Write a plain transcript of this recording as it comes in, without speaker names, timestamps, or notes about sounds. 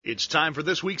It's time for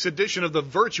this week's edition of the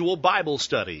Virtual Bible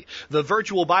Study. The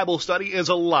Virtual Bible Study is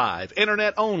a live,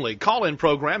 internet-only call-in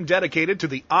program dedicated to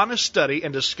the honest study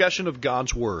and discussion of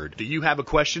God's Word. Do you have a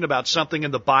question about something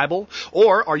in the Bible?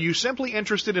 Or are you simply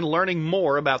interested in learning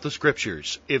more about the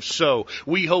Scriptures? If so,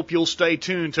 we hope you'll stay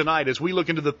tuned tonight as we look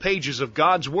into the pages of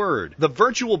God's Word. The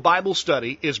Virtual Bible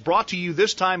Study is brought to you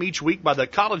this time each week by the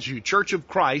College View Church of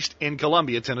Christ in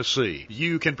Columbia, Tennessee.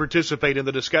 You can participate in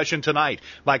the discussion tonight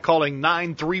by calling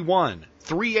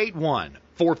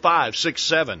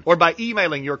 931-381-4567 or by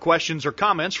emailing your questions or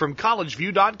comments from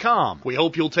collegeview.com. We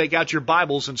hope you'll take out your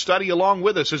Bibles and study along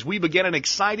with us as we begin an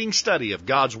exciting study of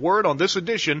God's Word on this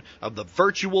edition of the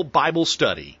Virtual Bible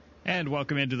Study. And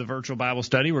welcome into the Virtual Bible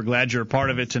Study. We're glad you're a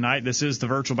part of it tonight. This is the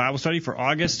Virtual Bible Study for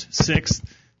August 6th,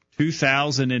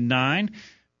 2009.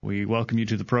 We welcome you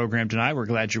to the program tonight. We're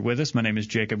glad you're with us. My name is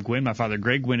Jacob Gwynn. My father,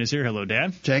 Greg Gwynn, is here. Hello,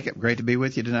 Dad. Jacob, great to be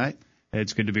with you tonight.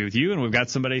 It's good to be with you, and we've got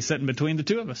somebody sitting between the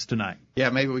two of us tonight. Yeah,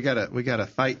 maybe we got a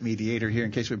fight mediator here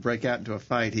in case we break out into a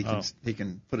fight. He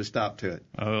can put a stop to it.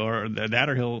 Or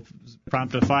he'll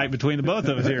prompt a fight between the both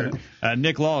of us here.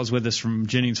 Nick Law is with us from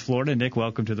Jennings, Florida. Nick,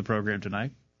 welcome to the program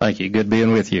tonight. Thank you. Good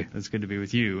being with you. It's good to be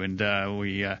with you. And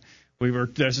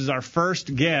this is our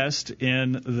first guest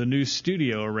in the new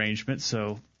studio arrangement,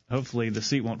 so hopefully the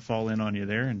seat won't fall in on you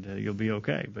there, and you'll be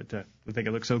okay. But we think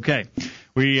it looks okay.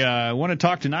 We want to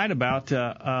talk tonight about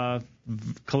a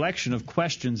collection of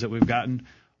questions that we've gotten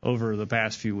over the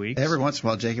past few weeks. Every once in a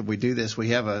while, Jacob, we do this. We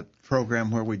have a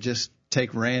program where we just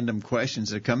take random questions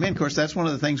that come in. Of course, that's one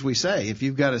of the things we say. If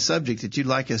you've got a subject that you'd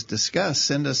like us to discuss,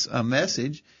 send us a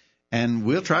message, and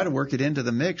we'll try to work it into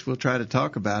the mix. We'll try to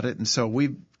talk about it. And so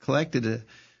we've collected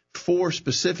 4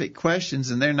 specific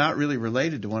questions, and they're not really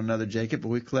related to one another, Jacob, but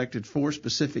we've collected 4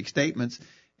 specific statements,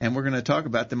 and we're going to talk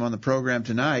about them on the program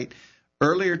tonight.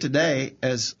 Earlier today,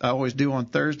 as I always do on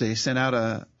Thursday, sent out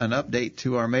an update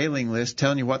to our mailing list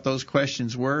telling you what those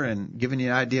questions were and giving you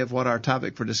an idea of what our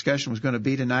topic for discussion was going to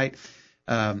be tonight,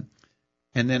 and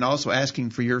then also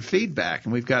asking for your feedback.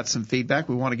 And we've got some feedback.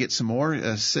 We want to get some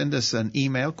more. Send us an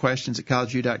email,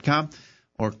 questions@collegeview.com.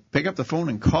 or pick up the phone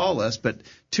and call us, but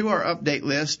to our update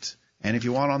list, and if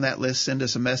you want on that list, send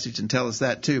us a message and tell us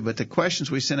that too. But the questions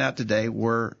we sent out today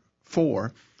were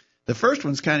 4. The first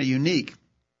one's kind of unique.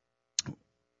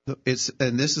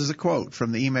 And this is a quote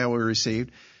from the email we received.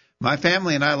 My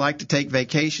family and I like to take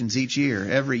vacations each year.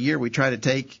 Every year we try to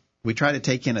take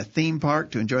in a theme park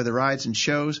to enjoy the rides and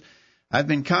shows. I've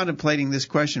been contemplating this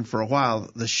question for a while.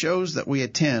 The shows that we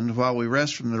attend while we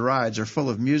rest from the rides are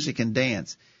full of music and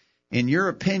dance. In your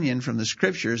opinion, from the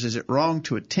Scriptures, is it wrong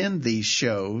to attend these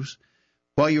shows?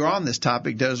 While you're on this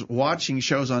topic, does watching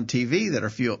shows on TV that are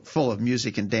full of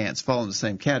music and dance fall in the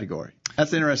same category?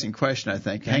 That's an interesting question, I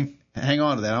think. Okay. Hang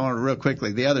on to that. I want to real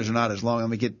quickly. The others are not as long. Let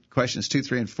me get questions 2,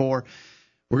 3, and 4.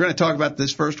 We're going to talk about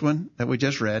this first one that we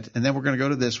just read, and then we're going to go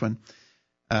to this one.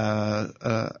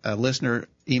 A listener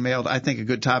emailed, I think a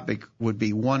good topic would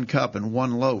be 1 cup and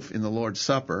 1 loaf in the Lord's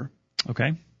Supper.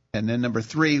 Okay. And then number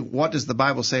 3, what does the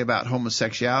Bible say about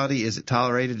homosexuality? Is it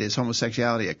tolerated? Is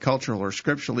homosexuality a cultural or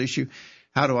scriptural issue?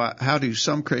 How do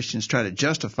some Christians try to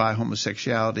justify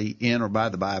homosexuality in or by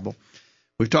the Bible?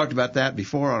 We've talked about that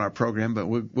before on our program, but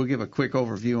we'll give a quick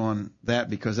overview on that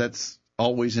because that's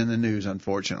always in the news,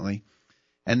 unfortunately.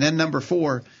 And then number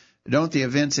 4, don't the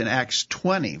events in Acts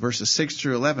 20, verses 6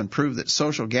 through 11, prove that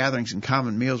social gatherings and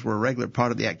common meals were a regular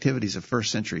part of the activities of first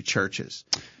century churches?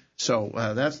 So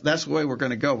that's the way we're going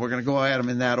to go. We're going to go at them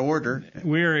in that order.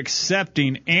 We're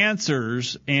accepting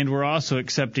answers, and we're also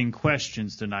accepting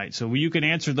questions tonight. So you can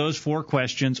answer those 4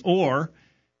 questions, or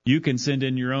you can send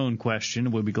in your own question.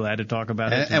 We'll be glad to talk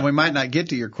about it tonight. And we might not get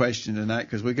to your question tonight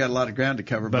because we've got a lot of ground to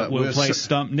cover. But we'll play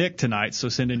Stump Nick tonight, so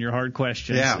send in your hard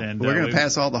questions. Yeah, and we're going to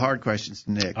pass all the hard questions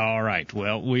to Nick. All right.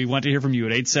 Well, we want to hear from you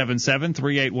at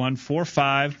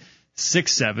 877-381-4567.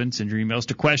 Send your emails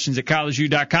to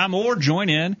questions@collegeview.com or join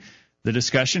in the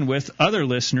discussion with other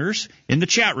listeners in the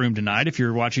chat room tonight. If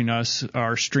you're watching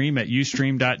our stream at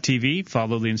ustream.tv,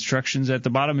 follow the instructions at the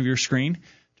bottom of your screen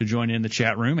to join in the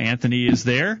chat room. Anthony is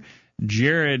there.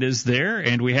 Jared is there.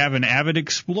 And we have an avid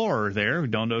explorer there. We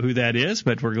don't know who that is,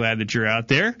 but we're glad that you're out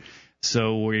there.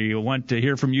 So we want to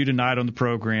hear from you tonight on the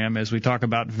program as we talk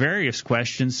about various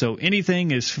questions. So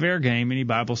anything is fair game. Any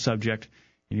Bible subject,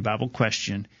 any Bible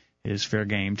question is fair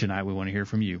game tonight. We want to hear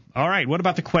from you. All right. What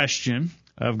about the question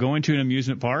of going to an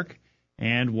amusement park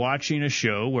and watching a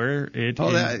show where it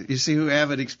you see who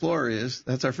Avid Explorer is?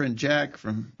 That's our friend Jack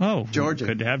from Georgia.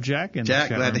 Good to have Jack in Jack,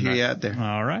 the glad to hear you out there.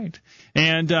 All right.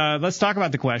 And let's talk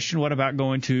about the question, what about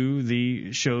going to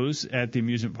the shows at the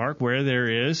amusement park where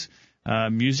there is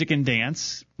music and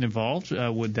dance involved.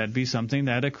 Would that be something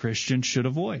that a Christian should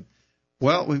avoid?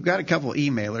 Well, we've got a couple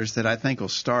emailers that I think will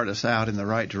start us out in the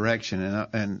right direction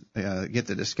and get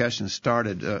the discussion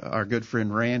started. Our good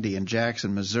friend Randy in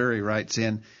Jackson, Missouri writes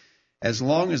in, as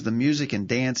long as the music and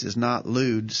dance is not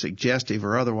lewd, suggestive,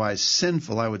 or otherwise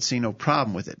sinful, I would see no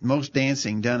problem with it. Most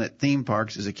dancing done at theme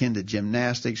parks is akin to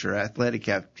gymnastics or athletic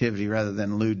activity rather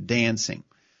than lewd dancing.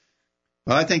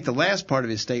 Well, I think the last part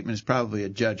of his statement is probably a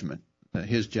judgment,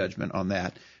 his judgment on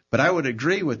that. But I would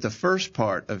agree with the first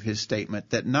part of his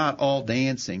statement that not all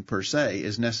dancing per se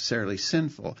is necessarily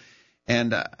sinful.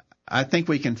 And I think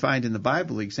we can find in the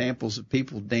Bible examples of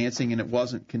people dancing and it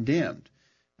wasn't condemned.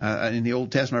 In the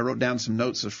Old Testament, I wrote down some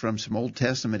notes from some Old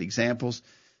Testament examples.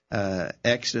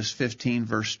 Exodus 15,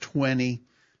 verse 20,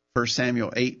 1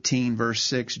 Samuel 18, verse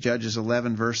 6, Judges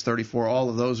 11, verse 34. All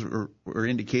of those were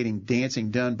indicating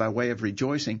dancing done by way of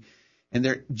rejoicing.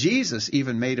 And Jesus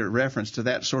even made a reference to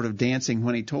that sort of dancing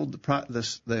when he told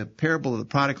the parable of the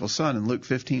prodigal son in Luke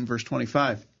 15, verse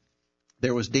 25.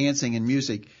 There was dancing and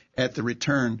music at the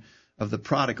return of the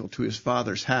prodigal to his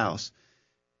father's house.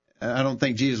 I don't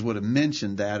think Jesus would have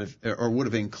mentioned that or would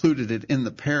have included it in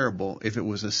the parable if it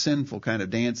was a sinful kind of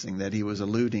dancing that he was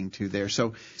alluding to there.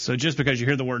 So just because you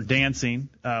hear the word dancing,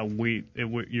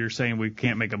 you're saying we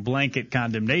can't make a blanket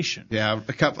condemnation. Yeah,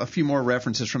 a few more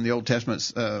references from the Old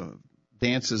Testament.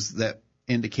 Dances that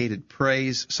indicated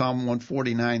praise, Psalm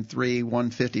 149:3,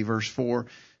 150 verse 4,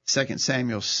 2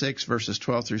 Samuel 6 verses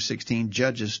 12 through 16,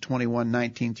 Judges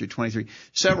 21:19 through 23.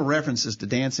 Several references to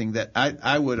dancing that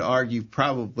I would argue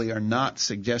probably are not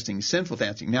suggesting sinful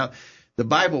dancing. Now, the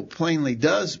Bible plainly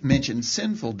does mention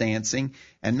sinful dancing,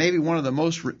 and maybe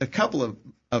a couple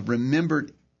of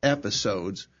remembered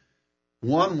episodes.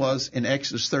 One was in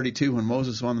Exodus 32 when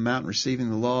Moses was on the mountain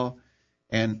receiving the law.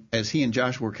 And as he and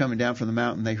Joshua were coming down from the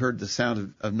mountain, they heard the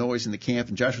sound of noise in the camp.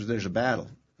 And Joshua said, there's a battle.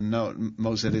 No,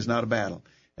 Moses said, it's not a battle.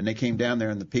 And they came down there,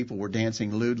 and the people were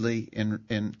dancing lewdly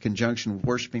in conjunction with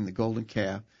worshiping the golden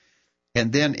calf.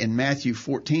 And then in Matthew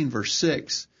 14, verse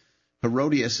 6,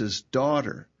 Herodias'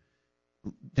 daughter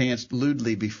danced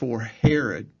lewdly before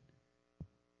Herod.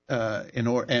 And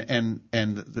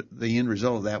the end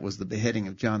result of that was the beheading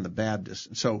of John the Baptist.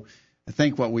 And so I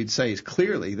think what we'd say is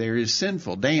clearly there is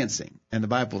sinful dancing, and the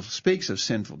Bible speaks of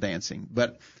sinful dancing.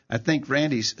 But I think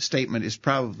Randy's statement is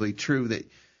probably true that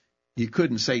you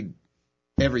couldn't say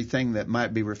everything that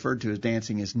might be referred to as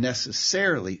dancing is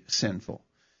necessarily sinful.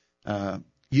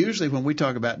 Usually when we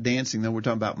talk about dancing, though, we're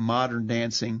talking about modern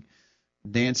dancing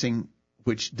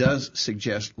which does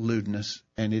suggest lewdness,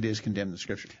 and it is condemned in the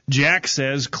Scripture. Jack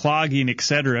says clogging,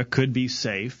 etc., could be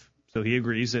safe. So he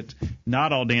agrees that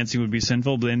not all dancing would be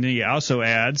sinful, but then he also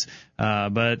adds,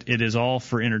 but it is all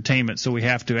for entertainment. So we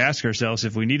have to ask ourselves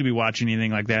if we need to be watching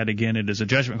anything like that. Again, it is a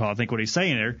judgment call. I think what he's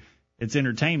saying there, it's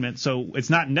entertainment, so it's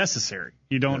not necessary.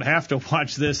 You don't have to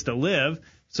watch this to live.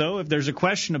 So if there's a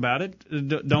question about it,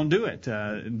 don't do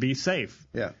it. Be safe.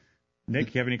 Yeah.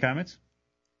 Nick, you have any comments?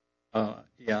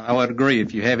 Yeah, I would agree.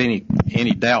 If you have any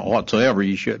doubt whatsoever,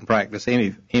 you shouldn't practice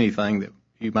anything that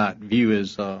you might view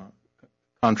as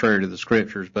contrary to the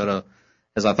Scriptures. But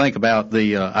as I think about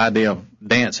the idea of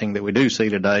dancing that we do see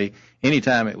today,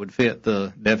 anytime it would fit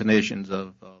the definitions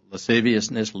of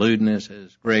lasciviousness, lewdness,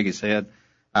 as Greg has said,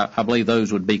 I believe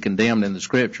those would be condemned in the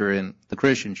Scripture, and the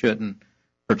Christian shouldn't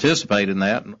participate in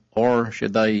that, or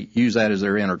should they use that as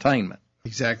their entertainment?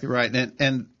 Exactly right.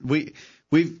 And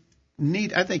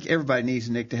I think everybody needs,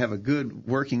 Nick, to have a good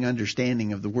working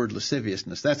understanding of the word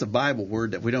lasciviousness. That's a Bible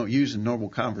word that we don't use in normal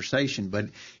conversation, but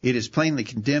it is plainly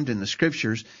condemned in the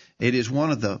Scriptures. It is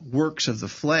one of the works of the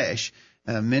flesh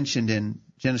mentioned in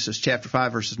Genesis chapter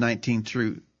 5, verses 19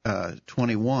 through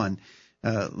 21.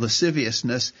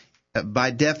 Lasciviousness, by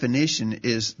definition,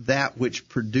 is that which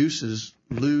produces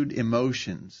lewd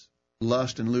emotions,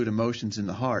 lust and lewd emotions in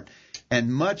the heart.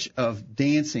 And much of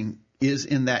dancing is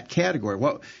in that category.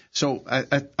 So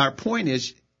our point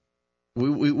is,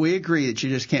 we agree that you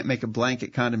just can't make a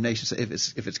blanket condemnation. So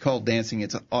if it's called dancing,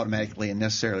 it's automatically and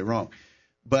necessarily wrong.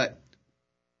 But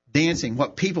dancing,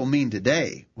 what people mean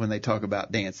today when they talk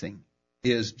about dancing,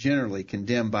 is generally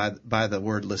condemned by the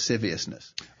word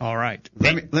lasciviousness. All right.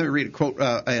 Let me read a quote,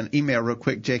 an email real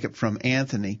quick, Jacob, from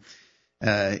Anthony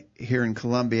here in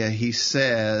Columbia. He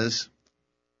says,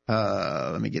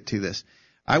 let me get to this.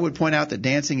 I would point out that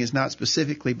dancing is not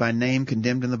specifically by name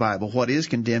condemned in the Bible. What is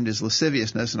condemned is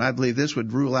lasciviousness, and I believe this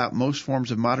would rule out most forms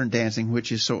of modern dancing,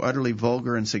 which is so utterly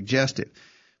vulgar and suggestive.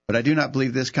 But I do not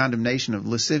believe this condemnation of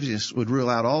lasciviousness would rule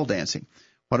out all dancing.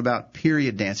 What about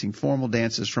period dancing, formal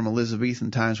dances from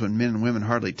Elizabethan times when men and women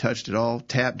hardly touched at all?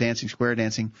 Tap dancing, square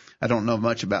dancing. I don't know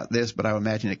much about this, but I would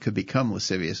imagine it could become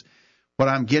lascivious. What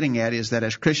I'm getting at is that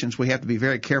as Christians, we have to be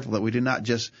very careful that we do not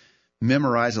just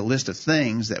memorize a list of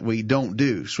things that we don't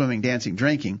do, swimming, dancing,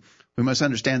 drinking. We must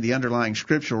understand the underlying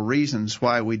scriptural reasons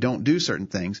why we don't do certain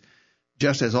things.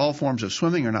 Just as all forms of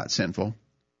swimming are not sinful,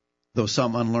 though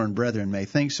some unlearned brethren may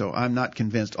think so, I'm not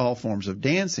convinced all forms of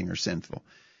dancing are sinful.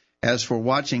 As for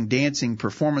watching dancing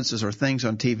performances or things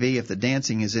on TV, if the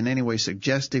dancing is in any way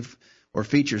suggestive or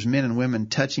features men and women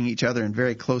touching each other in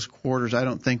very close quarters, I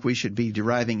don't think we should be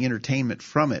deriving entertainment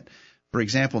from it. For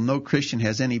example, no Christian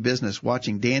has any business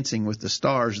watching Dancing with the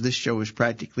Stars. This show is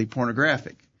practically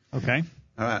pornographic. Okay.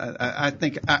 I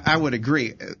think I would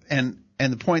agree. And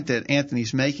the point that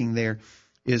Anthony's making there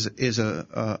is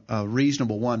a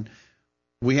reasonable one.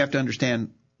 We have to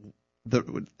understand,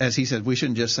 as he said, we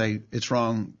shouldn't just say it's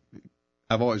wrong.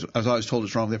 I was always told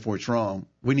it's wrong, therefore it's wrong.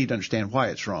 We need to understand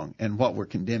why it's wrong and what we're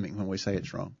condemning when we say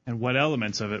it's wrong. And what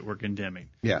elements of it we're condemning.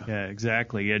 Yeah. Yeah,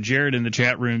 exactly. Jared in the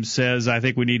chat room says, I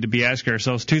think we need to be asking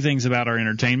ourselves two things about our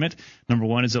entertainment. Number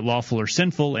one, is it lawful or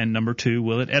sinful? And number two,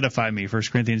 will it edify me? 1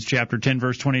 Corinthians chapter 10,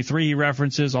 verse 23, he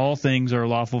references, all things are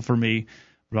lawful for me,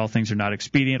 but all things are not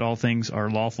expedient. All things are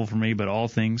lawful for me, but all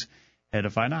things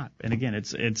edify not. And again,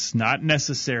 it's not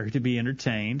necessary to be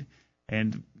entertained,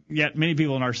 and yet many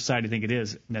people in our society think it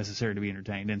is necessary to be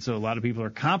entertained. And so a lot of people are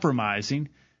compromising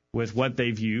with what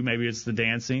they view. Maybe it's the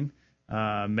dancing.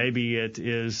 Maybe it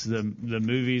is the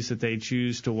movies that they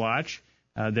choose to watch.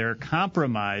 They're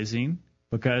compromising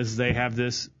because they have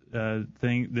this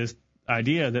this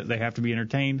idea that they have to be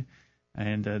entertained,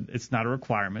 and it's not a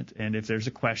requirement. And if there's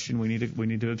a question, we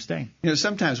need to abstain.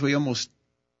 Sometimes we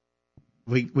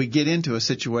get into a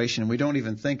situation and we don't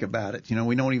even think about it.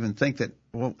 We don't even think that,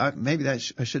 well, maybe I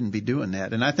shouldn't be doing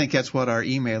that. And I think that's what our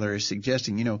emailer is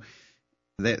suggesting.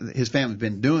 That his family's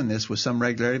been doing this with some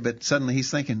regularity, but suddenly he's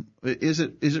thinking, is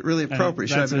it really appropriate?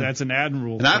 That's an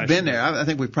admirable question. And I've been there. I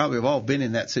think we probably have all been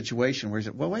in that situation where he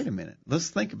said, well, wait a minute, let's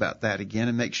think about that again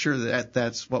and make sure that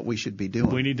that's what we should be doing.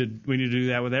 We need to do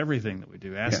that with everything that we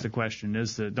do. Ask the question.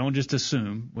 Don't just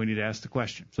assume. We need to ask the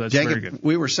question. So that's Jacob, very good.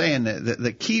 We were saying that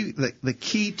the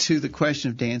key to the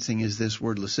question of dancing is this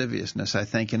word lasciviousness, I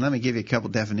think. And let me give you a couple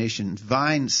definitions.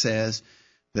 Vine says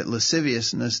that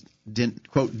lasciviousness,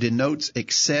 quote, denotes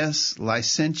excess,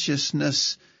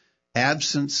 licentiousness,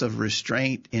 absence of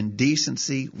restraint,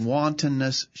 indecency,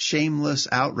 wantonness, shameless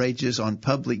outrages on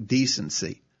public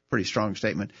decency. Pretty strong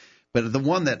statement. But the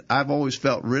one that I've always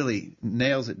felt really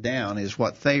nails it down is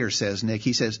what Thayer says, Nick.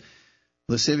 He says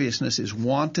lasciviousness is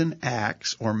wanton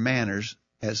acts or manners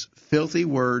as filthy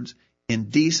words,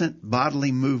 indecent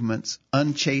bodily movements,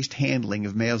 unchaste handling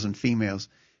of males and females.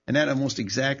 And that almost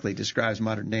exactly describes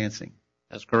modern dancing.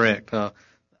 That's correct. I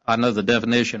know the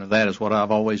definition of that is what I've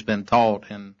always been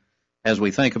taught. And as we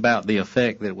think about the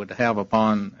effect that it would have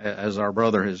upon, as our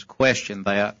brother has questioned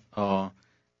that,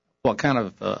 what kind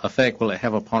of effect will it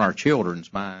have upon our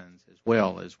children's minds as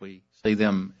well as we see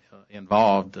them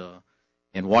involved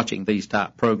in watching these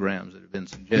type programs that have been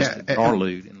suggested or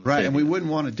lewd in the right, and we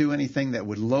wouldn't want to do anything that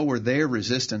would lower their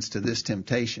resistance to this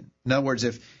temptation. In other words,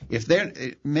 if they're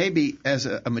maybe as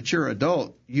a mature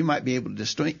adult, you might be able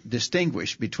to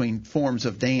distinguish between forms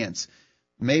of dance.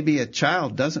 Maybe a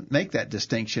child doesn't make that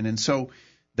distinction, and so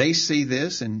they see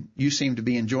this, and you seem to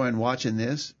be enjoying watching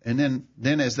this, and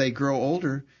then as they grow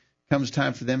older, comes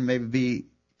time for them maybe be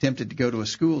tempted to go to a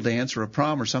school dance or a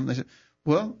prom or something. They say,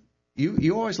 well,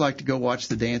 You always like to go watch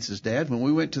the dances, Dad. When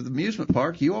we went to the amusement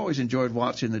park, you always enjoyed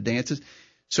watching the dances.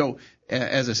 So,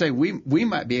 as I say, we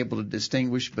might be able to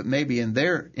distinguish, but maybe in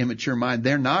their immature mind,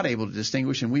 they're not able to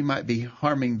distinguish, and we might be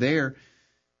harming their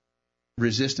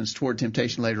resistance toward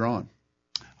temptation later on.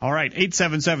 All right,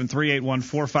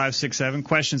 877-381-4567,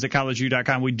 questions at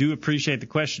collegeview.com. We do appreciate the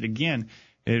question. Again,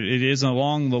 it is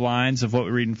along the lines of what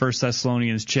we read in 1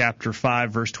 Thessalonians chapter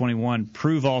 5, verse 21.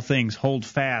 Prove all things, hold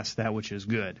fast that which is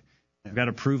good. We've got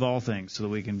to prove all things so that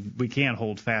we can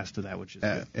hold fast to that which is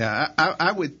good.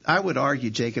 I would argue,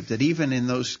 Jacob, that even in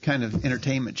those kind of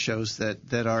entertainment shows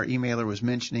that our emailer was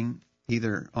mentioning,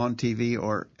 either on TV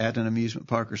or at an amusement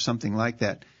park or something like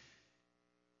that,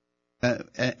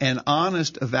 an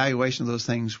honest evaluation of those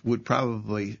things would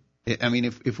probably, I mean,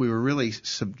 if we were really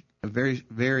very,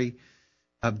 very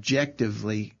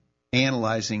objectively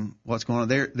analyzing what's going on,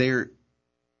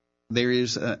 there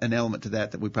is an element to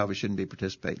that we probably shouldn't be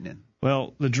participating in.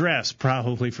 Well, the dress,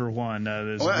 probably, for one.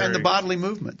 And the bodily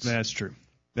movements. That's true.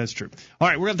 That's true. All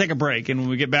right, we're going to take a break, and when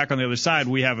we get back on the other side,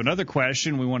 we have another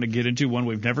question we want to get into, one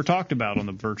we've never talked about on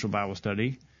the virtual Bible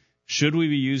study. Should we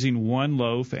be using one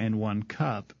loaf and one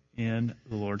cup in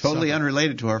the Lord's Totally Supper?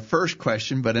 Unrelated to our first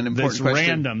question, but an important That's question.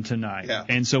 random tonight. Yeah.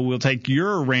 And so we'll take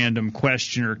your random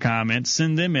question or comment,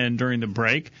 send them in during the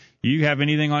break. You have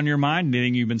anything on your mind,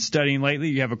 anything you've been studying lately,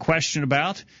 you have a question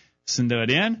about, send that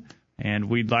in, and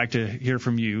we'd like to hear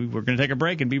from you. We're going to take a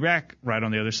break and be back right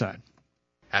on the other side.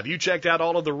 Have you checked out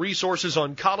all of the resources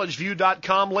on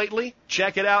collegeview.com lately?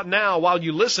 Check it out now while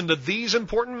you listen to these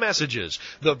important messages.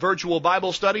 The virtual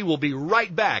Bible study will be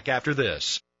right back after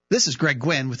this. This is Greg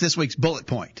Gwynn with this week's Bullet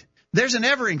Point. There's an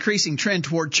ever-increasing trend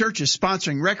toward churches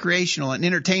sponsoring recreational and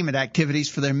entertainment activities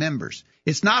for their members.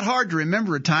 It's not hard to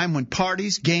remember a time when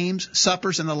parties, games,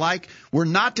 suppers, and the like were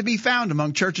not to be found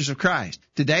among churches of Christ.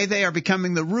 Today they are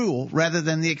becoming the rule rather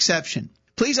than the exception.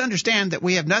 Please understand that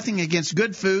we have nothing against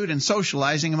good food and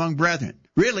socializing among brethren.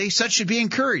 Really, such should be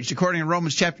encouraged according to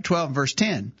Romans chapter 12, verse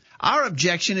 10. Our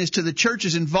objection is to the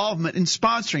church's involvement in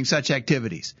sponsoring such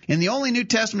activities. In the only New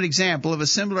Testament example of a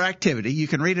similar activity, you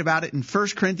can read about it in 1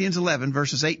 Corinthians 11,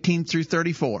 verses 18 through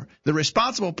 34. The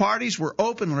responsible parties were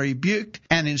openly rebuked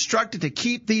and instructed to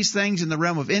keep these things in the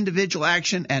realm of individual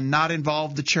action and not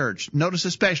involve the church. Notice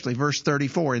especially verse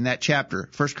 34 in that chapter,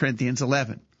 1 Corinthians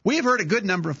 11. We have heard a good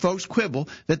number of folks quibble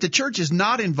that the church is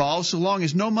not involved so long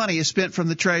as no money is spent from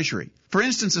the treasury. For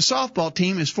instance, a softball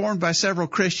team is formed by several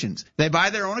Christians. They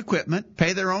buy their own equipment,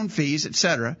 pay their own fees,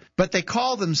 etc., but they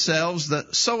call themselves the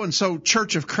so-and-so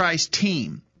Church of Christ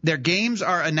team. Their games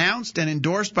are announced and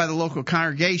endorsed by the local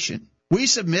congregation. We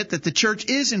submit that the church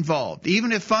is involved,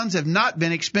 even if funds have not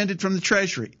been expended from the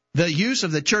treasury. The use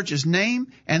of the church's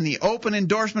name and the open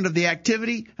endorsement of the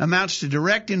activity amounts to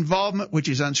direct involvement, which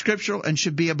is unscriptural and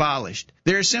should be abolished.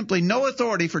 There is simply no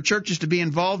authority for churches to be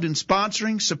involved in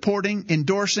sponsoring, supporting,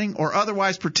 endorsing, or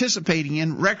otherwise participating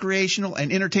in recreational and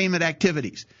entertainment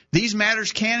activities. These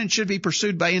matters can and should be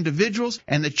pursued by individuals,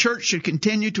 and the church should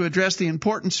continue to address the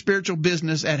important spiritual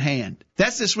business at hand.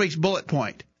 That's this week's bullet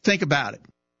point. Think about it.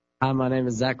 Hi, my name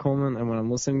is Zach Coleman, and when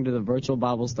I'm listening to the virtual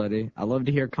Bible study, I love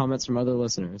to hear comments from other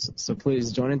listeners. So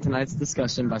please join in tonight's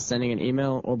discussion by sending an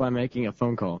email or by making a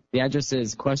phone call. The address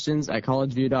is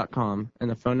questions@collegeview.com,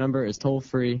 and the phone number is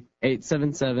toll-free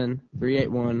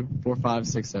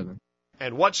 877-381-4567.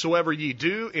 And whatsoever ye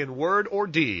do in word or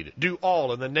deed, do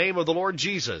all in the name of the Lord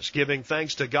Jesus, giving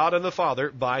thanks to God and the Father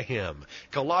by Him.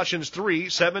 Colossians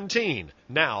 3:17.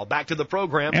 Now, back to the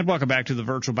program. And welcome back to the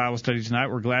virtual Bible study tonight.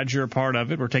 We're glad you're a part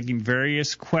of it. We're taking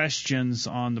various questions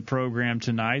on the program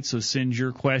tonight, so send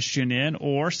your question in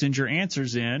or send your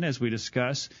answers in as we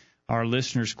discuss our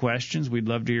listeners' questions. We'd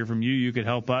love to hear from you. You could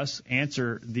help us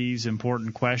answer these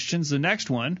important questions. The next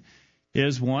one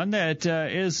is one that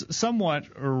is somewhat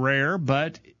rare,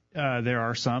 but there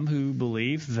are some who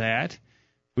believe that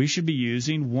we should be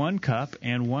using one cup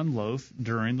and one loaf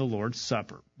during the Lord's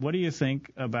Supper. What do you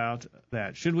think about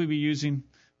that? Should we be using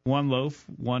one loaf,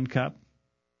 one cup?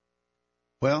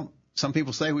 Well, some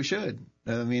people say we should.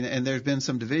 And there's been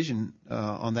some division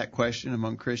on that question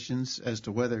among Christians as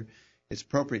to whether it's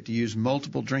appropriate to use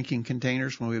multiple drinking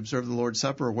containers when we observe the Lord's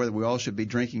Supper, or whether we all should be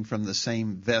drinking from the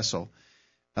same vessel.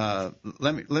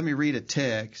 Let me read a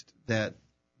text that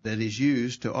is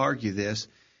used to argue this.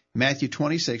 Matthew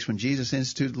 26, when Jesus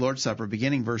instituted the Lord's Supper,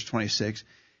 beginning verse 26,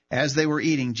 as they were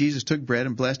eating, Jesus took bread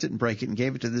and blessed it and brake it and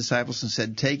gave it to the disciples and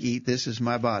said, Take, eat, this is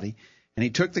my body. And he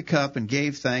took the cup and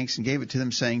gave thanks and gave it to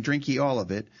them, saying, Drink ye all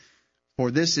of it,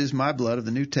 for this is my blood of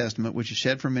the New Testament, which is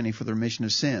shed for many for the remission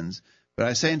of sins. But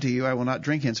I say unto you, I will not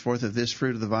drink henceforth of this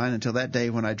fruit of the vine until that day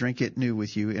when I drink it new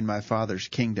with you in my Father's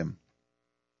kingdom.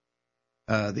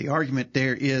 The argument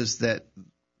there is that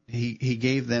he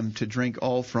gave them to drink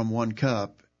all from one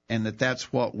cup, and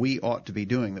that's what we ought to be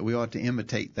doing, that we ought to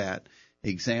imitate that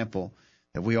example,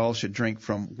 that we all should drink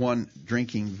from one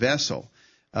drinking vessel.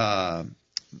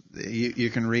 You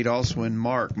can read also in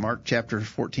Mark chapter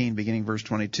 14, beginning verse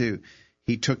 22.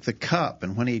 He took the cup,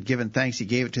 and when he had given thanks, he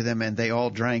gave it to them, and they all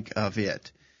drank of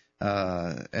it.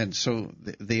 And so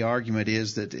the argument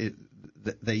is that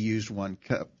they used one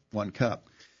cup.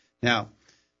 Now,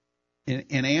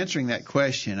 in answering that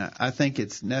question, I think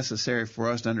it's necessary for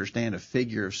us to understand a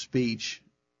figure of speech,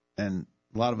 and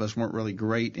a lot of us weren't really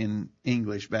great in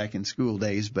English back in school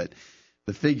days, but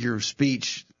the figure of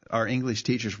speech our English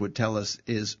teachers would tell us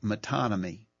is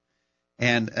metonymy.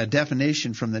 And a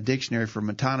definition from the dictionary for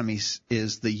metonymy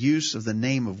is the use of the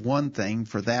name of one thing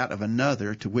for that of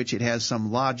another to which it has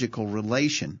some logical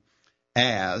relation,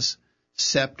 as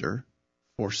scepter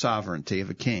for sovereignty of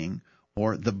a king,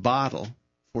 or the bottle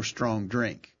for strong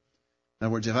drink. In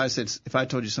other words, if I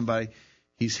told you somebody,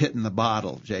 he's hitting the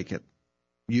bottle, Jacob,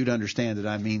 you'd understand that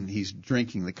I mean he's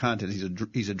drinking the content.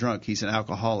 He's a drunk. He's an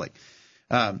alcoholic.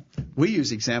 We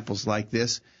use examples like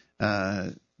this.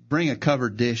 Bring a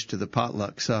covered dish to the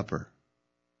potluck supper.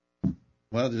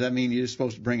 Well, does that mean you're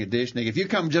supposed to bring a dish, Nick? If you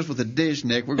come just with a dish,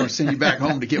 Nick, we're going to send you back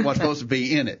home to get what's supposed to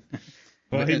be in it.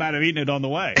 Well, he might have eaten it on the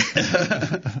way.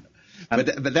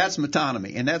 But that's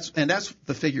metonymy, and that's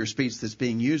the figure of speech that's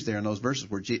being used there in those verses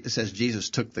where it says Jesus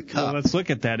took the cup. Well, let's look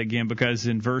at that again, because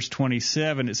in verse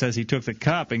 27 it says he took the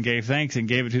cup and gave thanks and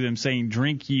gave it to them, saying,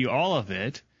 "Drink ye all of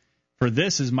it, for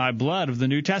this is my blood of the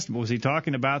New Testament." Was he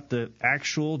talking about the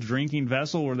actual drinking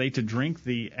vessel? Were they to drink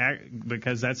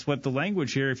because that's what the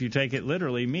language here, if you take it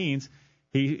literally, means.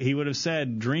 He would have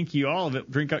said, "Drink ye all of it."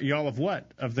 Drink ye all of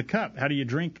what? Of the cup. How do you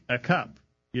drink a cup?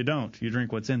 You don't. You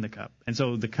drink what's in the cup. And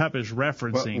so the cup is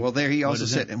referencing. Well, there he also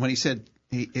said, and when he said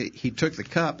he took the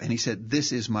cup and he said,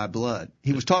 "This is my blood,"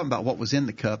 he was talking about what was in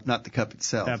the cup, not the cup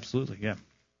itself. Absolutely, yeah.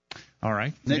 All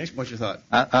right. Nick, what's your thought?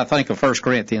 I think of 1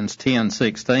 Corinthians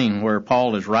 10:16, where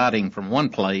Paul is writing from one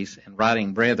place and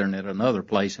writing brethren at another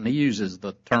place, and he uses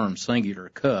the term singular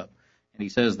cup. And he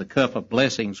says, "The cup of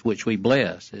blessings which we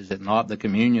bless, is it not the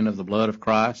communion of the blood of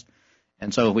Christ?"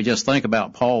 And so if we just think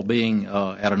about Paul being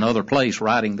at another place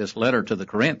writing this letter to the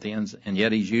Corinthians, and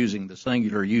yet he's using the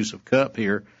singular use of cup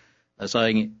here,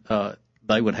 saying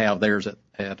they would have theirs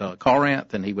at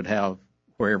Corinth, and he would have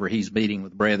wherever he's meeting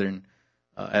with brethren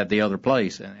at the other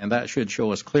place. And that should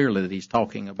show us clearly that he's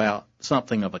talking about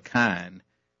something of a kind,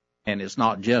 and it's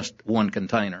not just one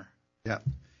container. Yeah.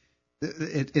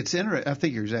 It's interesting. I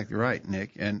think you're exactly right,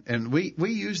 Nick. And we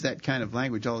use that kind of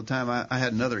language all the time. I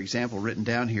had another example written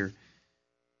down here.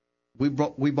 We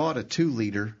bought a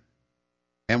 2-liter,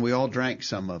 and we all drank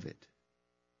some of it.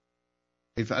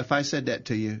 If I said that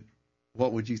to you,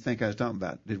 what would you think I was talking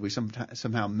about? Did we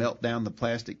somehow melt down the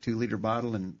plastic 2-liter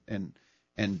bottle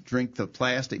and drink the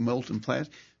plastic, molten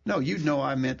plastic? No, you'd know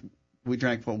I meant we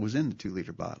drank what was in the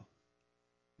 2-liter bottle.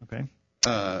 Okay.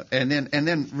 And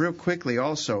then real quickly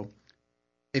also,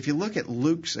 if you look at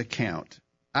Luke's account,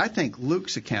 I think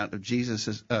Luke's account of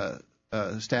Jesus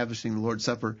establishing the Lord's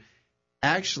Supper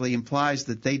actually implies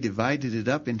that they divided it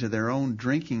up into their own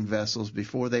drinking vessels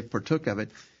before they partook of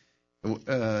it.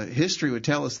 History would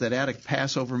tell us that at a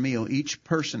Passover meal, each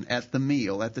person at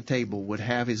the table, would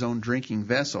have his own drinking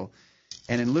vessel.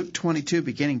 And in Luke 22,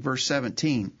 beginning verse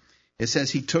 17, it says,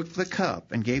 "He took the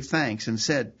cup and gave thanks and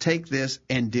said, 'Take this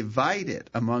and divide it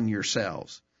among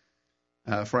yourselves.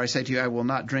 For I say to you, I will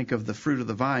not drink of the fruit of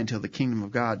the vine till the kingdom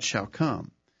of God shall come.'"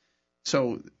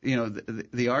 So,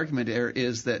 the argument there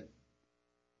is that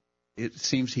it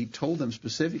seems he told them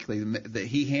specifically that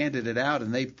he handed it out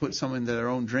and they put some into their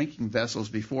own drinking vessels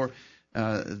before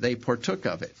they partook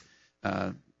of it.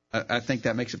 I think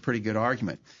that makes a pretty good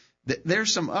argument.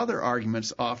 There's some other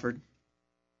arguments offered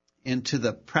into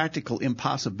the practical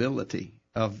impossibility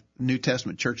of New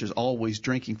Testament churches always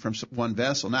drinking from one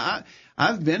vessel. Now,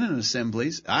 I've been in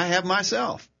assemblies. I have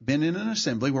myself been in an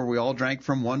assembly where we all drank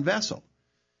from one vessel.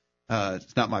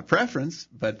 It's not my preference,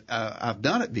 but I've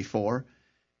done it before.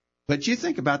 But you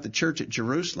think about the church at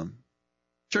Jerusalem.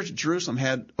 The church at Jerusalem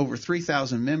had over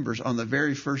 3,000 members on the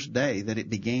very first day that it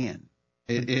began.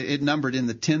 It numbered in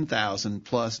the 10,000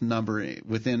 plus number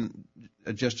within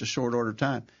just a short order of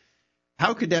time.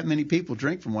 How could that many people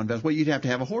drink from one vessel? Well, you'd have to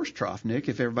have a horse trough, Nick,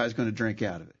 if everybody's going to drink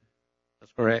out of it.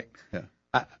 That's correct. Yeah.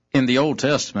 In the Old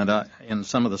Testament, in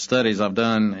some of the studies I've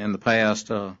done in the past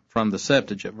from the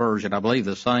Septuagint version, I believe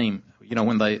the same.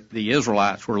 When the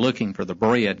Israelites were looking for the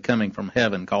bread coming from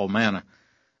heaven called manna,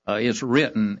 it's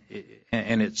written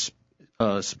and it's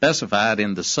specified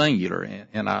in the singular.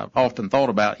 And I've often thought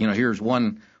about, here's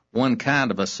one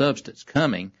kind of a substance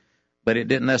coming, but it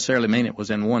didn't necessarily mean it was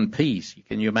in one piece.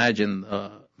 Can you imagine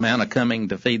manna coming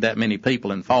to feed that many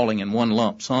people and falling in one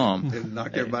lump sum? It'd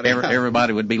knock everybody out.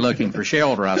 Everybody would be looking for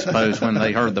shelter, I suppose, when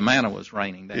they heard the manna was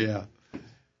raining down. Yeah.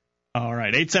 All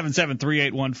right,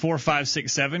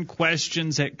 877-381-4567,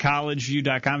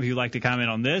 questions@collegeview.com if you'd like to comment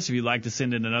on this. If you'd like to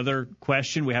send in another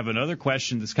question, we have another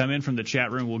question that's come in from the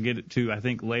chat room. We'll get it to, I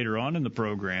think, later on in the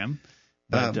program,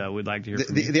 but we'd like to hear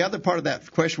from you. The other part of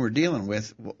that question we're dealing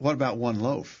with, what about one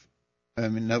loaf? I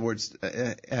mean, in other words,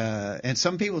 and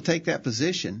some people take that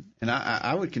position, and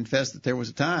I would confess that there was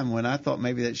a time when I thought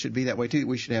maybe that should be that way too.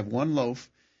 We should have one loaf,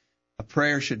 a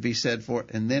prayer should be said for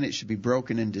it, and then it should be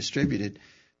broken and distributed.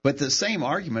 But the same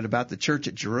argument about the church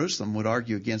at Jerusalem would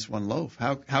argue against one loaf.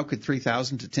 How could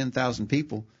 3,000 to 10,000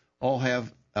 people all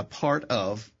have a part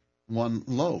of one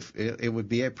loaf? It would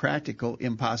be a practical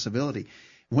impossibility.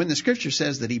 When the Scripture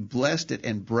says that He blessed it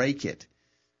and brake it,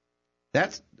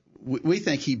 we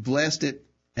think He blessed it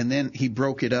and then He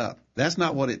broke it up. That's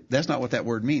not what that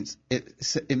word means.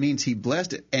 It means He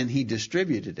blessed it and He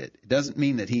distributed it. It doesn't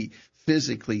mean that He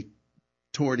physically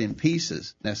tore it in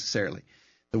pieces necessarily.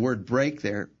 The word break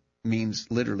there means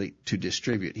literally to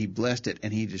distribute. He blessed it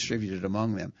and he distributed it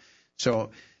among them.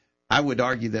 So I would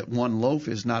argue that one loaf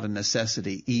is not a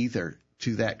necessity either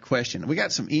to that question. We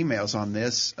got some emails on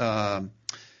this.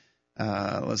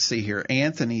 Let's see here.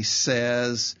 Anthony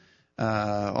says,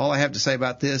 all I have to say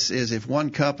about this is if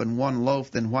one cup and one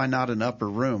loaf, then why not an upper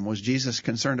room? Was Jesus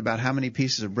concerned about how many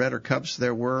pieces of bread or cups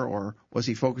there were, or was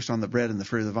he focused on the bread and the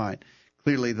fruit of the vine?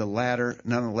 Clearly the latter.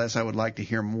 Nonetheless, I would like to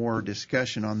hear more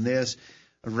discussion on this.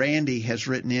 Randy has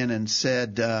written in and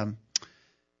said,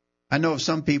 I know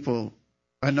some people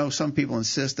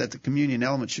insist that the communion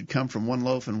element should come from one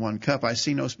loaf and one cup. I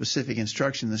see no specific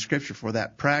instruction in the Scripture for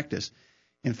that practice.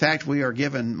 In fact, we are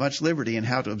given much liberty in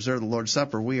how to observe the Lord's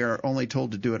Supper. We are only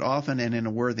told to do it often and in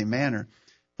a worthy manner.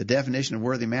 The definition of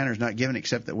worthy manner is not given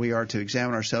except that we are to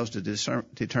examine ourselves to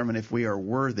determine if we are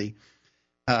worthy.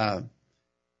 I'm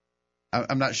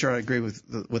not sure I agree with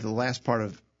the last part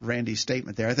of Randy's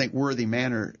statement there. I think worthy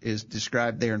manner is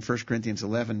described there in 1 Corinthians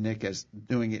 11, Nick, as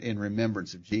doing it in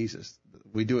remembrance of Jesus.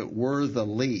 We do it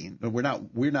worthily.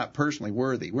 We're not personally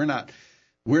worthy. We're not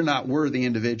worthy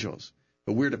individuals.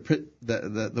 But we're to put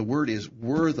the word is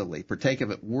worthily, partake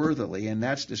of it worthily, and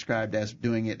that's described as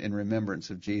doing it in remembrance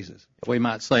of Jesus. We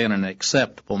might say in an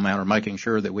acceptable manner, making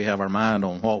sure that we have our mind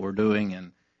on what we're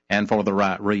doing and for the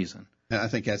right reason. I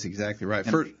think that's exactly right.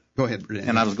 First, go ahead, Brittany.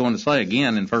 And I was going to say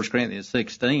again in 1 Corinthians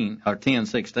 16 or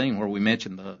 10:16, where we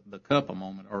mentioned the cup a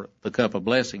moment, or the cup of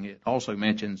blessing, it also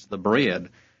mentions the bread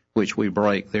which we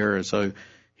break there. So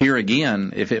here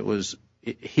again, if it was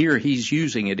here, he's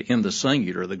using it in the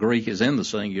singular. The Greek is in the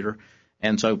singular,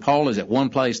 and so Paul is at one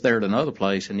place, there at another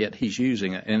place, and yet he's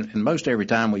using it. And most every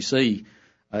time we see,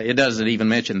 it doesn't even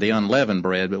mention the unleavened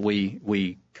bread, but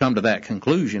we come to that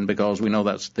conclusion because we know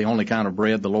that's the only kind of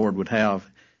bread the Lord would have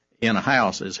in a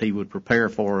house as he would prepare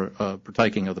for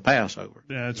partaking of the Passover.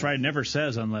 Yeah, that's right. It never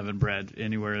says unleavened bread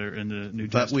anywhere in the New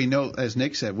Testament. But we know, as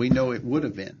Nick said, we know it would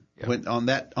have been. Yeah. When, on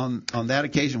that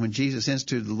occasion when Jesus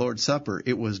instituted the Lord's Supper,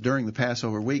 it was during the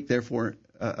Passover week. Therefore,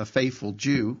 a faithful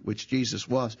Jew, which Jesus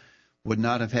was, would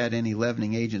not have had any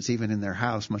leavening agents even in their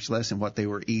house, much less in what they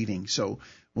were eating. So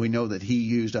we know that he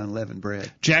used unleavened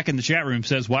bread. Jack in the chat room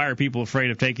says, why are people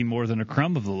afraid of taking more than a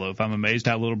crumb of the loaf? I'm amazed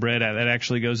how little bread that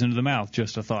actually goes into the mouth.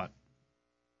 Just a thought.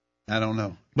 I don't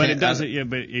know. But it doesn't. Yeah,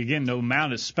 but again, no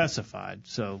amount is specified.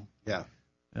 So yeah,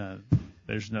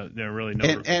 there really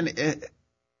no. And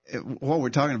while we're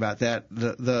talking about that,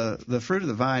 the fruit of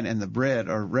the vine and the bread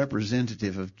are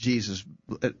representative of Jesus'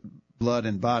 blood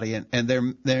and body,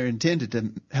 and they're intended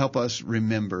to help us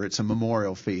remember. It's a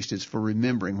memorial feast. It's for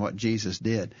remembering what Jesus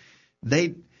did.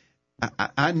 I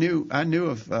knew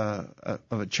of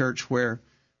a church where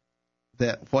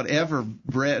that whatever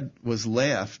bread was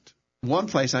left. One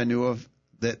place I knew of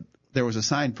that there was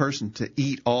assigned person to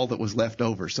eat all that was left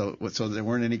over, so there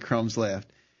weren't any crumbs left.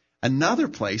 Another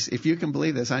place, if you can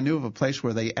believe this, I knew of a place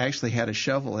where they actually had a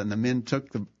shovel and the men took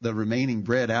the remaining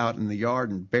bread out in the yard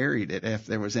and buried it if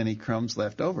there was any crumbs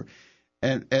left over.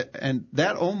 And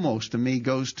that almost to me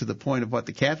goes to the point of what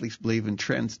the Catholics believe in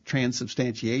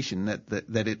transubstantiation,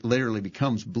 that it literally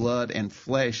becomes blood and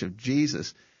flesh of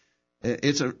Jesus.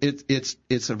 It's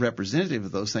a representative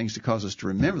of those things to cause us to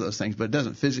remember those things, but it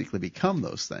doesn't physically become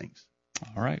those things.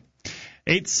 All right.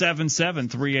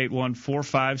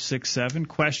 877-381-4567.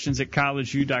 Questions at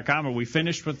collegeview.com. Are we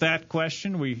finished with that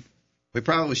question? We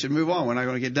probably should move on. We're not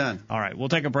going to get done. All right. We'll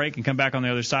take a break and come back on the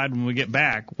other side. When we get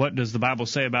back, what does the Bible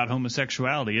say about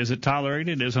homosexuality? Is it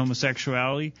tolerated? Is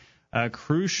homosexuality a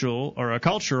crucial or a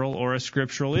cultural or a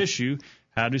scriptural issue?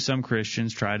 How do some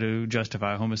Christians try to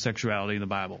justify homosexuality in the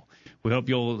Bible? We hope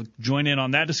you'll join in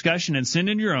on that discussion and send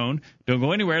in your own. Don't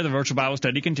go anywhere. The virtual Bible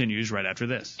study continues right after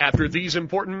this. After these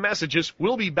important messages,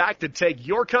 we'll be back to take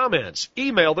your comments.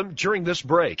 Email them during this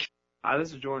break. Hi,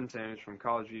 this is Jordan Sanders from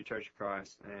College View Church of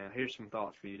Christ, and here's some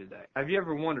thoughts for you today. Have you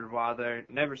ever wondered why there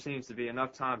never seems to be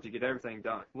enough time to get everything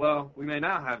done? Well, we may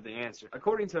now have the answer.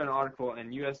 According to an article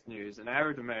in U.S. News, an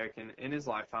average American in his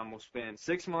lifetime will spend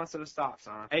 6 months at a stop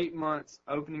sign, 8 months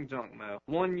opening junk mail,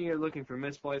 1 year looking for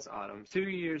misplaced items, 2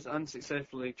 years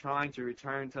unsuccessfully trying to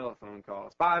return telephone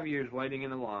calls, 5 years waiting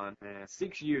in a line, and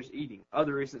 6 years eating.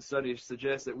 Other recent studies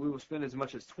suggest that we will spend as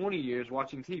much as 20 years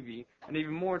watching TV and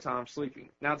even more time sleeping.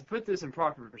 Now, to put this in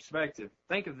proper perspective,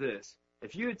 think of this.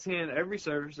 If you attend every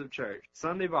service of church,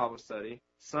 Sunday Bible study,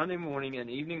 Sunday morning and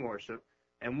evening worship,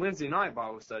 and Wednesday night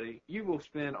Bible study, you will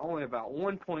spend only about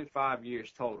 1.5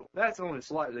 years total. That's only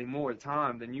slightly more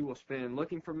time than you will spend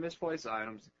looking for misplaced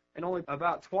items and only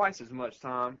about twice as much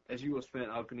time as you will spend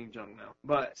opening junk mail.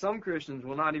 But some Christians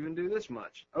will not even do this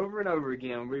much. Over and over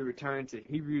again, we return to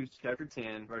Hebrews chapter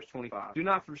 10, verse 25. Do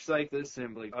not forsake the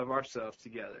assembly of ourselves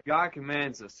together. God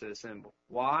commands us to assemble.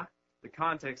 Why? The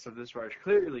context of this verse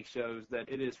clearly shows that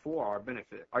it is for our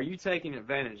benefit. Are you taking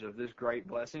advantage of this great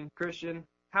blessing? Christian,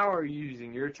 how are you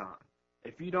using your time?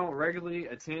 If you don't regularly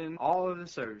attend all of the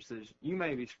services, you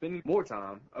may be spending more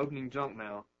time opening junk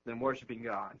mail than worshiping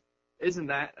God. Isn't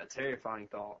that a terrifying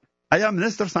thought? I am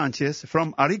Nestor Sanchez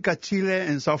from Arica, Chile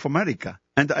in South America,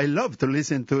 and I love to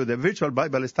listen to the virtual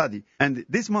Bible study. And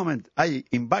this moment, I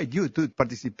invite you to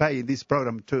participate in this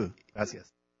program too.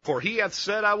 Gracias. For he hath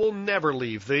said, I will never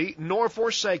leave thee, nor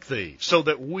forsake thee, so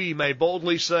that we may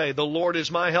boldly say, the Lord is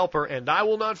my helper, and I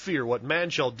will not fear what man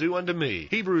shall do unto me.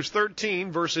 Hebrews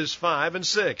 13, verses 5 and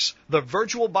 6. The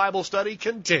virtual Bible study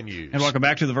continues. And welcome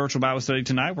back to the virtual Bible study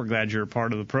tonight. We're glad you're a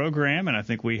part of the program, and I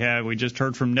think we just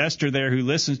heard from Nestor there, who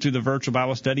listens to the virtual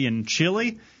Bible study in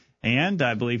Chile. And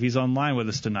I believe he's online with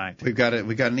us tonight. We got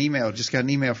an email. Just got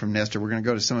an email from Nestor. We're going to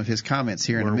go to some of his comments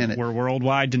here in a minute. We're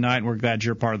worldwide tonight, and we're glad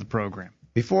you're a part of the program.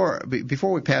 Before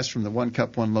we pass from the 1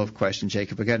 cup, 1 loaf question,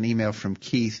 Jacob, I got an email from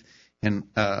Keith in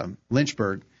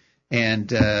Lynchburg,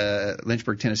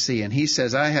 Tennessee, and he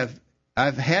says,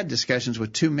 I've had discussions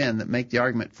with 2 men that make the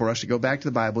argument for us to go back to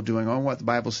the Bible, doing on what the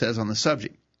Bible says on the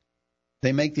subject.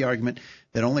 They make the argument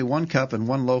that only 1 cup and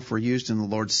 1 loaf were used in the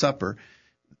Lord's Supper.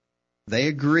 They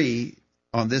agree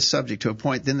on this subject to a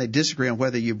point, then they disagree on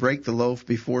whether you break the loaf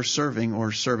before serving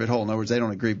or serve it whole. In other words, they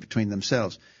don't agree between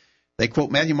themselves. They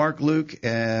quote Matthew, Mark, Luke,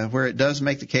 where it does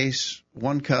make the case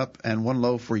 1 cup and 1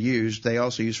 loaf were used. They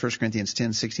also use 1 Corinthians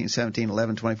 10, 16, 17,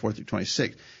 11, 24 through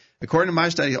 26. According to my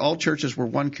study, all churches were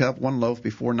 1 cup, 1 loaf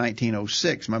before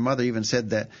 1906. My mother even said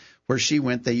that where she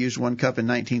went, they used 1 cup in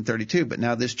 1932, but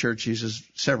now this church uses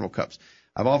several cups.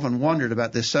 I've often wondered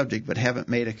about this subject, but haven't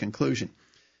made a conclusion.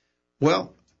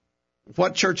 Well,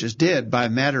 what churches did by a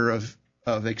matter of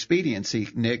expediency,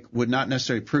 Nick, would not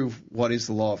necessarily prove what is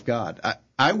the law of God.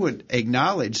 I would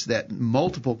acknowledge that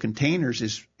multiple containers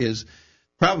is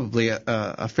probably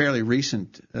a fairly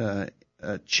recent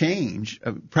change.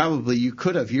 Probably you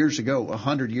could have years ago,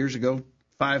 100 years ago,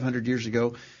 500 years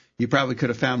ago, you probably could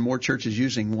have found more churches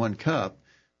using 1 cup.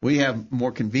 We have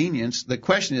more convenience. The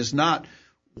question is not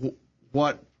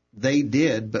what they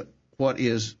did, but what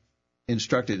is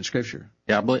instructed in Scripture.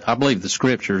 Yeah, I believe the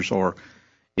Scriptures are,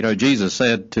 Jesus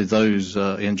said to those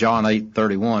in John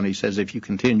 8:31, he says, if you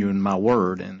continue in my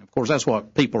word. And, of course, that's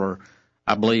what people are,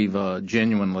 I believe,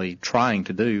 genuinely trying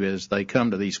to do as they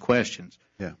come to these questions.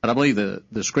 Yeah. But I believe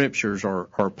the Scriptures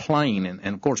are plain.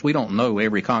 And, of course, we don't know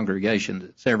every congregation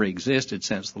that's ever existed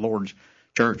since the Lord's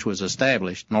church was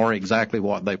established, nor exactly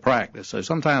what they practice. So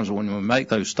sometimes when we make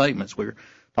those statements, we're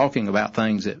talking about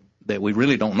things that we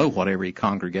really don't know what every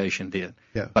congregation did.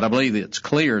 Yeah. But I believe it's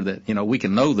clear that, we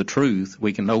can know the truth.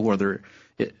 We can know whether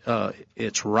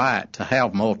it's right to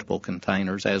have multiple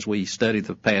containers as we study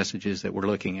the passages that we're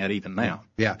looking at even now.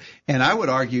 Yeah. And I would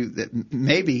argue that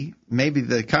maybe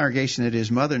the congregation that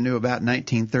his mother knew about in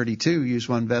 1932 used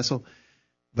 1 vessel.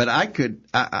 But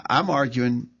I'm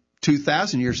arguing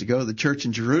 2,000 years ago, the church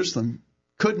in Jerusalem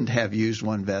couldn't have used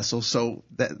 1 vessel. So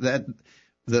that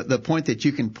the point that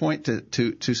you can point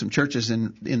to some churches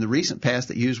in the recent past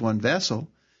that use 1 vessel,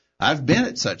 I've been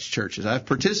at such churches. I've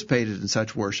participated in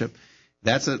such worship.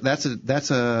 That's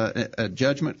a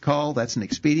judgment call. That's an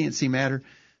expediency matter.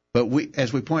 But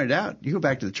as we pointed out, you go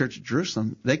back to the Church of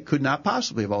Jerusalem, they could not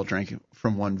possibly have all drank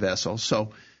from 1 vessel.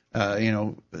 So,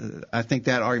 I think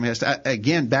that argument has to,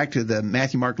 again, back to the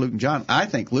Matthew, Mark, Luke, and John, I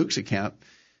think Luke's account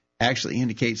actually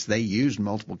indicates they used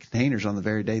multiple containers on the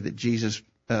very day that Jesus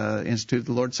instituted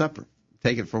the Lord's Supper.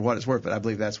 Take it for what it's worth, but I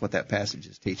believe that's what that passage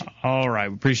is teaching. All right.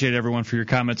 We appreciate everyone for your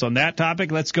comments on that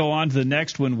topic. Let's go on to the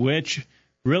next one, which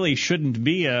really shouldn't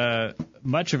be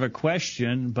much of a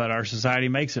question, but our society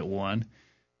makes it one.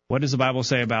 What does the Bible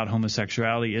say about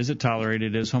homosexuality? Is it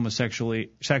tolerated? Is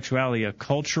homosexuality a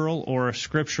cultural or a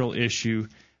scriptural issue?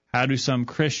 How do some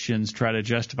Christians try to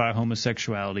justify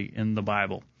homosexuality in the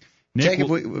Bible? Nick,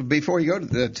 Jacob, before you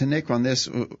go to Nick on this,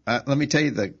 let me tell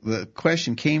you the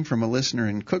question came from a listener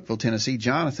in Cookeville, Tennessee,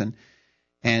 Jonathan,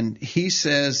 and he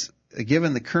says,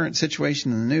 given the current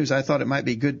situation in the news, I thought it might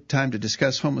be a good time to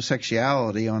discuss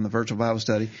homosexuality on the Virtual Bible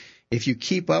Study. If you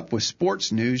keep up with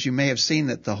sports news, you may have seen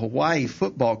that the Hawaii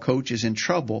football coach is in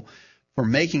trouble for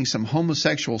making some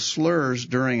homosexual slurs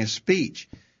during a speech.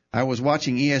 I was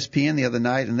watching ESPN the other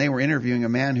night, and they were interviewing a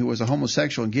man who was a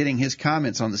homosexual and getting his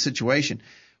comments on the situation.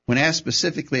 When asked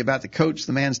specifically about the coach,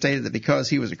 the man stated that because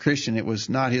he was a Christian, it was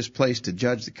not his place to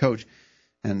judge the coach,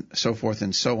 and so forth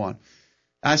and so on.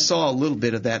 I saw a little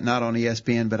bit of that, not on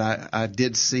ESPN, but I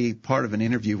did see part of an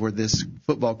interview where this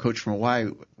football coach from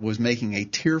Hawaii was making a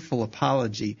tearful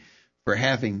apology for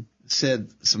having said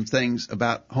some things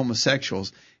about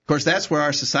homosexuals. Of course, that's where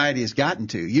our society has gotten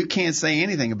to. You can't say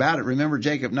anything about it. Remember,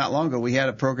 Jacob, not long ago we had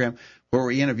a program where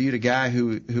we interviewed a guy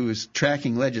who was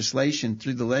tracking legislation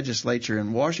through the legislature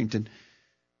in Washington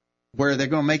where they're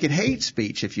going to make it hate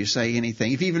speech if you say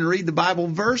anything. If you even read the Bible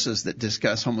verses that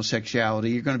discuss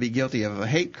homosexuality, you're going to be guilty of a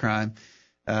hate crime.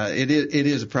 It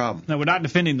is a problem. Now, we're not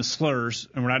defending the slurs,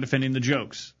 and we're not defending the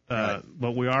jokes. Right.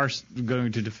 But we are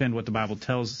going to defend what the Bible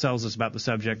tells us about the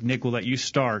subject. Nick, we'll let you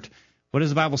start. What does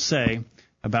the Bible say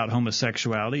about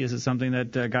homosexuality? Is it something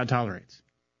that God tolerates?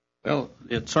 Well,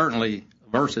 it's certainly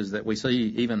verses that we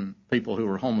see even people who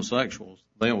are homosexuals,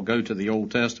 they will go to the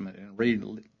Old Testament and read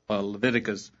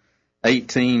Leviticus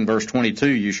 18, verse 22,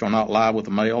 you shall not lie with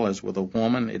a male as with a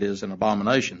woman. It is an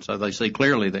abomination. So they see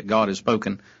clearly that God has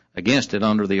spoken against it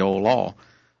under the old law.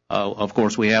 Of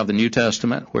course, we have the New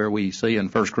Testament where we see in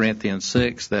 1 Corinthians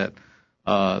 6 that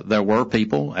there were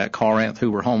people at Corinth who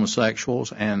were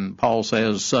homosexuals, and Paul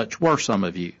says, such were some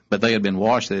of you. But they had been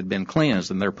washed, they had been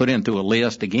cleansed, and they're put into a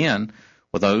list again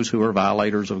with those who are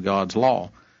violators of God's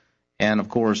law. And, of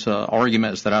course,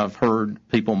 arguments that I've heard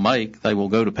people make, they will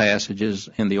go to passages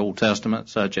in the Old Testament,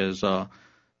 such as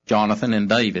Jonathan and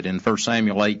David in 1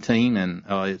 Samuel 18, and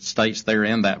it states there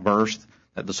in that verse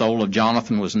that the soul of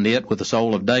Jonathan was knit with the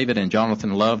soul of David, and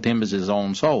Jonathan loved him as his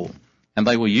own soul. And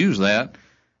they will use that,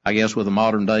 I guess, with a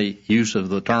modern-day use of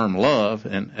the term love,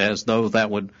 and as though that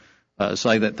would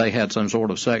say that they had some sort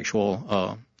of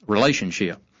sexual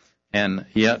relationship. And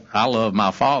yet, I love my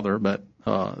father, but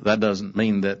that doesn't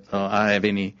mean that I have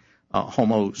any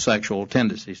homosexual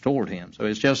tendencies toward him. So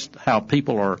it's just how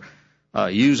people are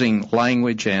using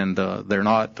language, and they're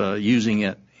not using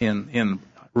it in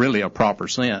really a proper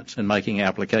sense and making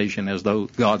application as though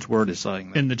God's Word is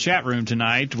saying that. In the chat room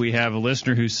tonight, we have a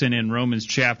listener who sent in Romans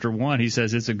chapter 1. He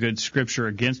says it's a good scripture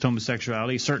against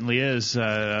homosexuality. It certainly is,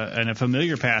 and a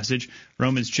familiar passage.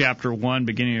 Romans chapter 1,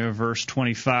 beginning of verse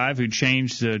 25, who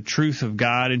changed the truth of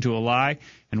God into a lie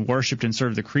and worshipped and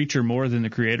served the creature more than the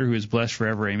Creator, who is blessed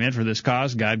forever. Amen. For this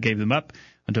cause, God gave them up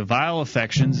unto vile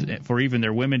affections, for even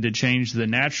their women did change the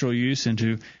natural use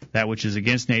into that which is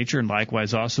against nature, and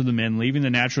likewise also the men, leaving the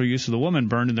natural use of the woman,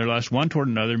 burned in their lust one toward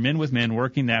another, men with men,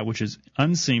 working that which is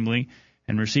unseemly,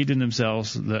 and received in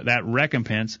themselves that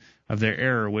recompense of their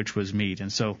error which was meet.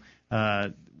 And so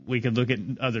we could look at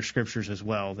other scriptures as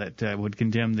well that would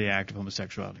condemn the act of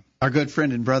homosexuality. Our good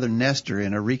friend and brother Nestor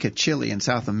in Arica, Chile in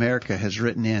South America has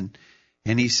written in,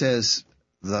 and he says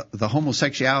the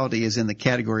homosexuality is in the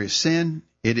category of sin.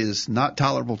 It is not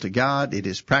tolerable to God. It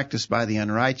is practiced by the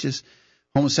unrighteous.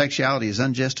 Homosexuality is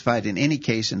unjustified in any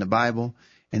case in the Bible.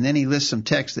 And then he lists some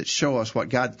texts that show us what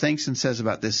God thinks and says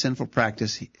about this sinful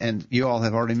practice. And you all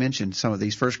have already mentioned some of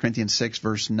these. 1 Corinthians 6,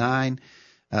 verse 9,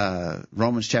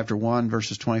 Romans chapter 1,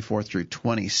 verses 24 through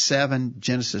 27,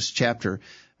 Genesis chapter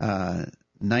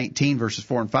 19, verses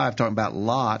 4 and 5, talking about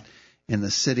Lot in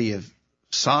the city of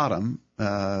Sodom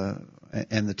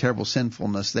and the terrible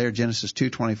sinfulness there. Genesis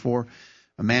 2:24.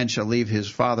 A man shall leave his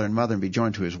father and mother and be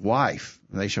joined to his wife.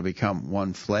 They shall become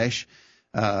one flesh.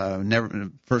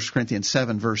 1 Corinthians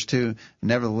 7, verse 2,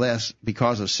 nevertheless,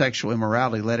 because of sexual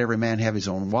immorality, let every man have his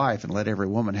own wife, and let every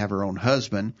woman have her own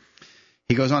husband.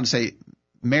 He goes on to say,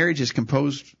 marriage is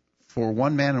composed for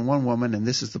one man and one woman, and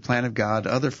this is the plan of God.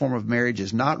 Other form of marriage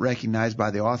is not recognized by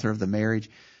the author of the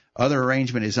marriage. Other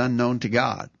arrangement is unknown to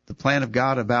God. The plan of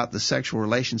God about the sexual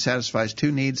relation satisfies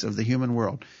two needs of the human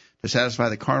world: to satisfy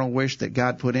the carnal wish that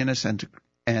God put in us, and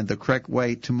the correct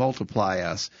way to multiply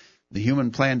us. The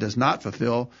human plan does not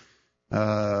fulfill,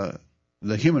 the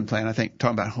human plan, I think,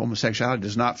 talking about homosexuality,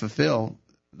 does not fulfill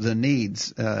the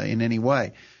needs in any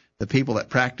way. The people that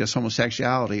practice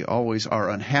homosexuality always are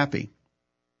unhappy.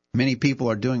 Many people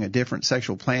are doing a different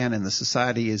sexual plan, and the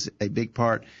society is a big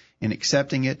part in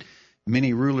accepting it.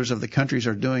 Many rulers of the countries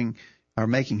are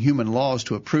making human laws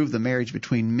to approve the marriage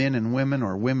between men and women,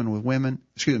 or men with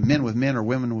men or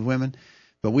women with women.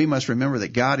 But we must remember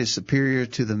that God is superior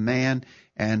to the man,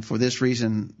 and for this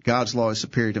reason, God's law is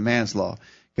superior to man's law.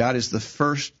 God is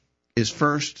first.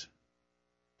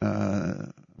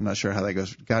 I'm not sure how that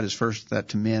goes. God is first that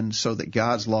to men, so that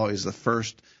God's law is the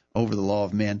first over the law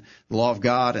of men. The law of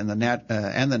God and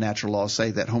the natural law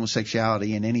say that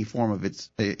homosexuality in any form of it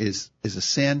is a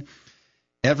sin.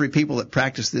 Every people that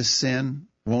practice this sin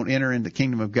won't enter into the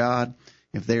kingdom of God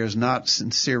if there is not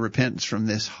sincere repentance from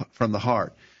the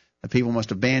heart. The people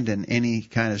must abandon any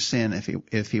kind of sin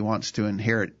if he wants to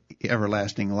inherit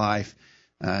everlasting life.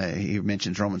 He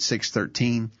mentions Romans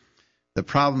 6:13, The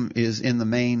problem is in the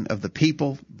main of the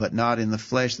people, but not in the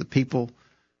flesh. The people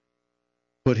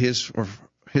put his or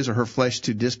her flesh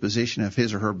to disposition of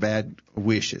his or her bad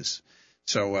wishes.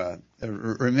 So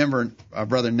remember, our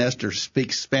brother Nestor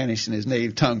speaks Spanish in his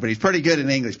native tongue, but he's pretty good in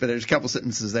English. But there's a couple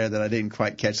sentences there that I didn't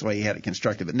quite catch the way he had it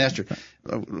constructed. But Nestor,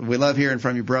 we love hearing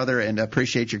from you, brother, and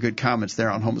appreciate your good comments there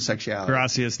on homosexuality.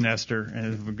 Gracias, Nestor,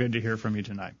 and it's good to hear from you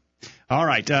tonight. All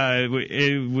right,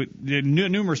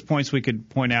 numerous points we could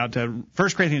point out. 1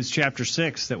 Corinthians chapter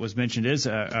 6 that was mentioned is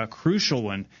a crucial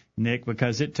one, Nick,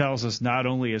 because it tells us not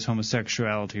only is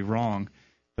homosexuality wrong,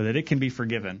 but that it can be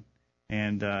forgiven.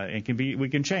 And we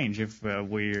can change if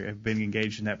we have been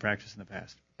engaged in that practice in the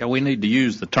past. Yeah, we need to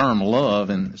use the term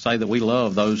love and say that we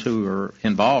love those who are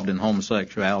involved in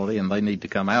homosexuality, and they need to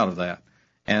come out of that.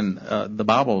 And the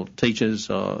Bible teaches,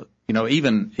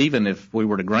 even if we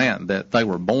were to grant that they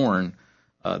were born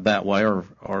that way,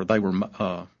 or they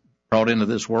were brought into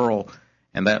this world,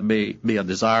 and that be a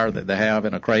desire that they have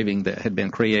and a craving that had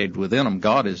been created within them,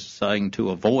 God is saying to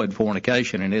avoid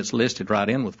fornication, and it's listed right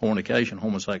in with fornication,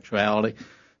 homosexuality,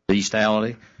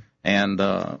 bestiality, and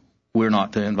we're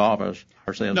not to involve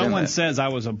ourselves in that. No one says I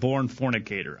was a born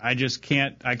fornicator. I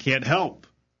can't help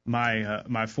my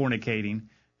fornicating.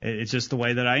 It's just the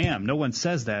way that I am. No one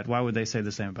says that. Why would they say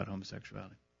the same about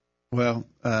homosexuality? Well,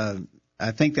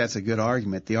 I think that's a good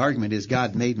argument. The argument is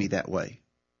God made me that way.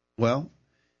 Well,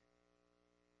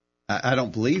 I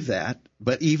don't believe that,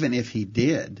 but even if he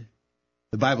did,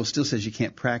 the Bible still says you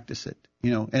can't practice it.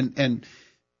 And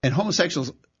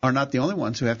homosexuals are not the only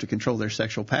ones who have to control their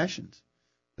sexual passions.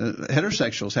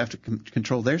 Heterosexuals have to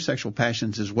control their sexual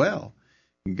passions as well.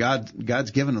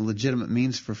 God's given a legitimate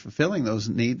means for fulfilling those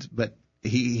needs, but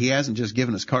he hasn't just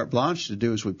given us carte blanche to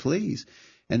do as we please.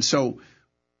 And so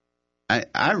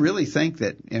I really think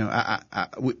that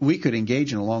we could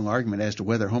engage in a long argument as to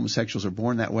whether homosexuals are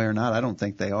born that way or not. I don't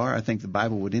think they are. I think the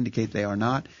Bible would indicate they are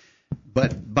not.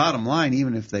 But bottom line,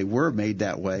 even if they were made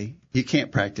that way, you can't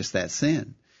practice that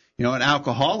sin. An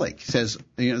alcoholic says,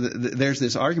 there's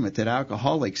this argument that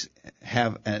alcoholics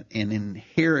have an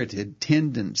inherited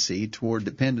tendency toward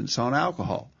dependence on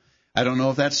alcohol. I don't know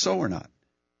if that's so or not.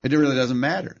 It really doesn't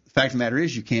matter. The fact of the matter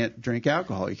is you can't drink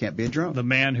alcohol. You can't be a drunk. The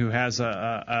man who has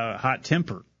a hot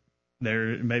temper,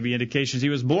 there may be indications he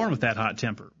was born with that hot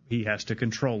temper. He has to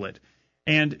control it.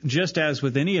 And just as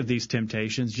with any of these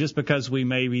temptations, just because we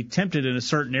may be tempted in a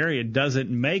certain area doesn't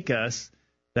make us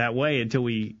that way until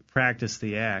we practice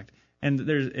the act. And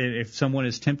if someone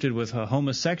is tempted with a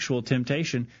homosexual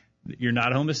temptation, you're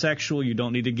not homosexual. You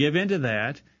don't need to give in to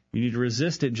that. You need to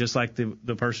resist it, just like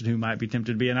the person who might be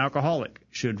tempted to be an alcoholic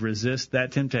should resist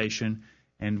that temptation,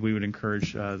 and we would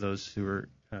encourage those who are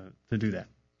to do that.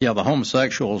 Yeah, the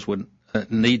homosexuals would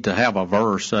need to have a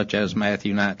verse such as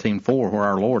Matthew 19:4, where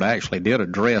our Lord actually did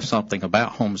address something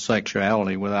about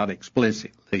homosexuality without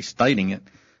explicitly stating it.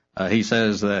 He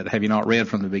says that, have you not read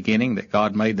from the beginning that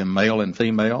God made them male and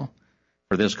female?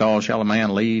 For this cause shall a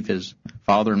man leave his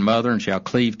father and mother, and shall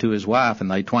cleave to his wife,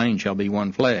 and they twain shall be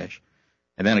one flesh.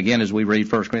 And then again, as we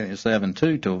read 1 Corinthians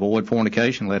 7:2, to avoid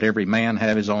fornication, let every man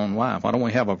have his own wife. Why don't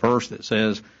we have a verse that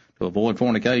says, to avoid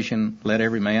fornication, let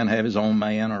every man have his own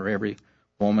man, or every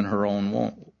woman her own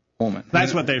woman?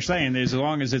 That's what they're saying. As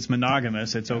long as it's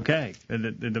monogamous, it's okay.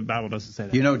 The Bible doesn't say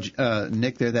that.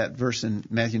 Nick, that verse in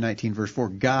Matthew 19, verse 4,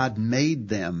 God made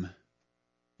them.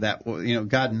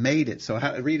 God made it. So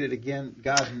read it again.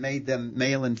 God made them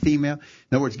male and female.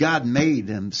 In other words, God made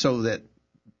them so that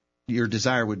your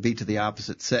desire would be to the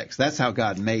opposite sex. That's how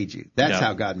God made you. That's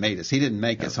how God made us. He didn't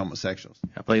make us homosexuals.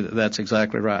 I believe that's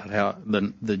exactly right. How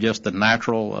just the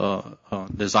natural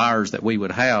desires that we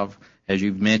would have, as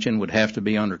you've mentioned, would have to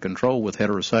be under control with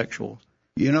heterosexuals.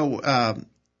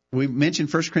 We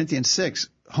mentioned 1 Corinthians 6.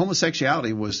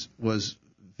 Homosexuality was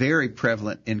very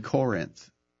prevalent in Corinth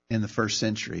in the first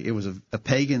century. It was a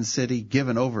pagan city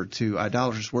given over to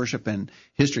idolatrous worship, and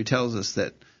history tells us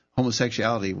that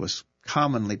homosexuality was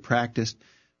commonly practiced.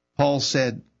 Paul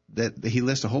said that he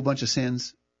lists a whole bunch of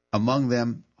sins, among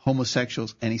them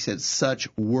homosexuals, and he said, such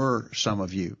were some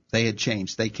of you. They had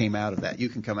changed. They came out of that. You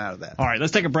can come out of that. All right,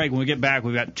 let's take a break. When we get back,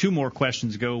 we've got two more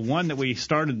questions to go. One that we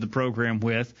started the program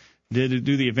with, do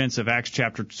the events of Acts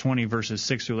chapter 20, verses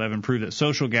 6 to 11 prove that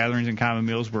social gatherings and common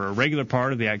meals were a regular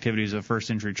part of the activities of first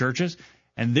century churches?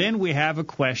 And then we have a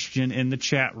question in the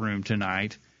chat room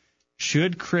tonight.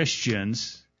 Should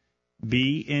Christians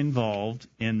be involved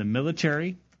in the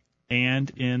military and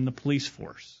in the police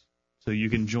force? So you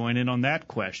can join in on that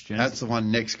question. That's the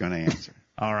one Nick's going to answer.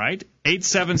 All right.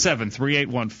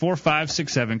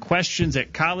 877-381-4567. Questions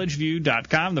at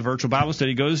collegeview.com. The virtual Bible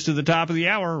study goes to the top of the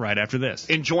hour right after this.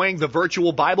 Enjoying the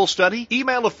virtual Bible study?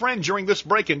 Email a friend during this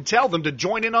break and tell them to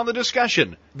join in on the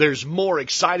discussion. There's more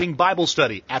exciting Bible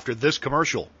study after this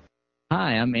commercial.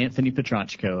 Hi, I'm Anthony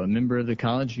Petrachko, a member of the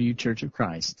College View Church of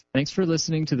Christ. Thanks for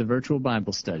listening to the virtual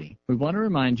Bible study. We want to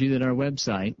remind you that our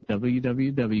website,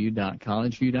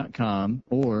 www.collegeview.com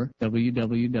or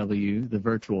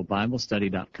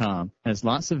www.thevirtualbiblestudy.com, has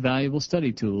lots of valuable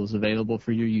study tools available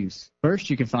for your use. First,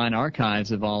 you can find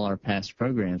archives of all our past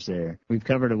programs there. We've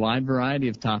covered a wide variety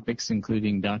of topics,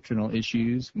 including doctrinal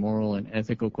issues, moral and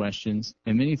ethical questions,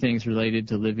 and many things related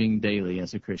to living daily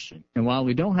as a Christian. And while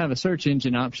we don't have a search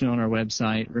engine option on our website,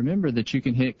 remember that you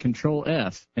can hit Control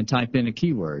F and type in a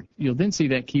keyword. You'll then see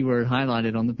that keyword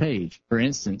highlighted on the page. For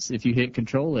instance, if you hit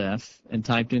Control F and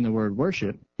typed in the word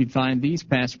worship, you'd find these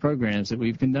past programs that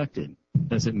we've conducted.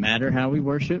 Does it matter how we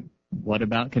worship? What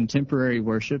about contemporary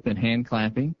worship and hand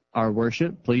clapping? Our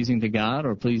worship pleasing to God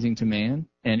or pleasing to man?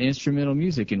 And instrumental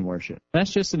music in worship.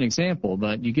 That's just an example,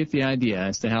 but you get the idea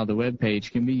as to how the web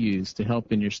page can be used to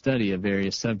help in your study of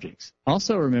various subjects.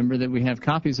 Also remember that we have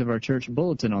copies of our church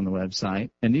bulletin on the website,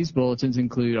 and these bulletins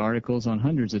include articles on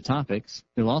hundreds of topics.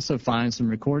 You'll also find some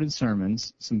recorded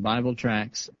sermons, some Bible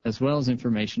tracts, as well as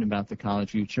information about the College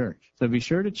View Church. So be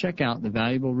sure to check out the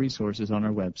valuable resources on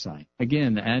our website.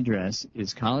 Again, the address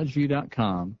is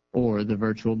collegeview.com or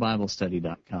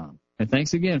thevirtualbiblestudy.com. And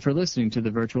thanks again for listening to the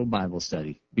Virtual Bible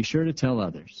Study. Be sure to tell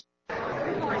others.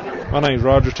 My name is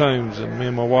Roger Toombs, and me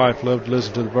and my wife love to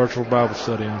listen to the Virtual Bible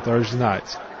Study on Thursday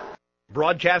nights.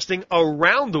 Broadcasting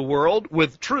around the world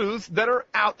with truths that are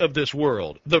out of this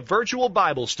world. The Virtual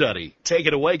Bible Study. Take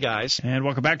it away, guys. And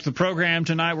welcome back to the program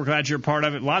tonight. We're glad you're a part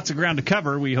of it. Lots of ground to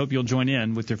cover. We hope you'll join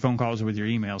in with your phone calls or with your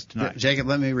emails tonight. Jacob,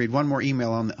 let me read one more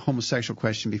email on the homosexual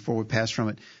question before we pass from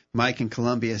it. Mike in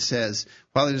Columbia says,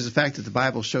 while it is a fact that the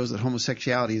Bible shows that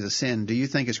homosexuality is a sin, do you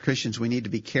think as Christians we need to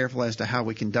be careful as to how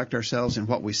we conduct ourselves and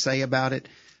what we say about it?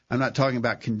 I'm not talking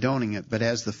about condoning it, but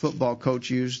as the football coach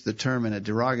used the term in a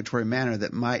derogatory manner,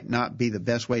 that might not be the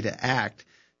best way to act,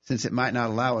 since it might not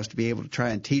allow us to be able to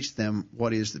try and teach them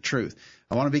what is the truth.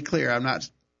 I want to be clear.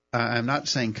 I'm not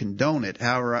saying condone it.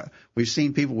 However, we've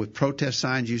seen people with protest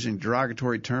signs using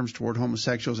derogatory terms toward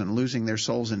homosexuals and losing their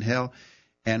souls in hell.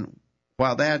 And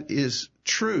while that is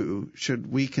true, should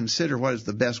we consider what is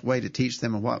the best way to teach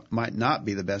them and what might not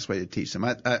be the best way to teach them?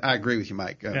 I agree with you,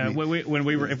 Mike.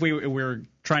 If we were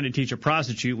trying to teach a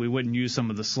prostitute, we wouldn't use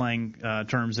some of the slang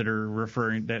terms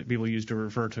that people use to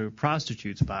refer to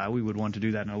prostitutes by. We would want to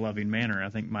do that in a loving manner. I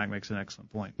think Mike makes an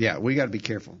excellent point. Yeah, we got to be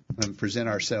careful and present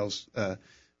ourselves in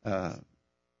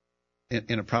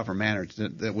a proper manner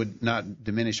that would not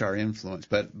diminish our influence.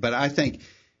 But I think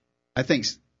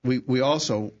we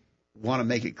also want to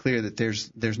make it clear that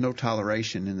there's no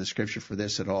toleration in the Scripture for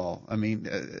this at all. I mean,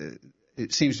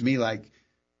 it seems to me like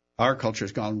our culture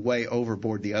has gone way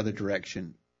overboard the other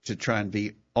direction to try and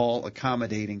be all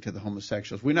accommodating to the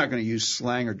homosexuals. We're not going to use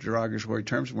slang or derogatory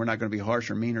terms, and we're not going to be harsh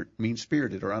or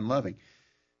mean-spirited or unloving.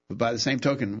 But by the same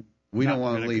token, we don't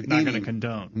want to leave not going to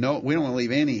condone. No, we don't want to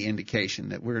leave any indication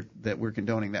that we're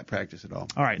condoning that practice at all.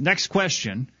 All right, next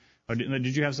question.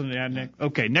 Did you have something to add, Nick?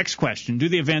 Okay, next question. Do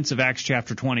the events of Acts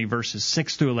chapter 20, verses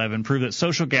 6 through 11, prove that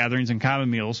social gatherings and common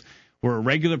meals were a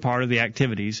regular part of the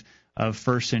activities of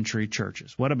first-century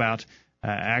churches? What about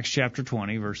Acts chapter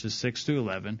 20, verses 6 through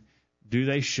 11? Do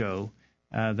they show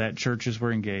that churches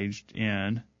were engaged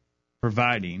in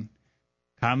providing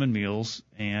common meals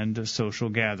and social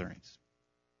gatherings?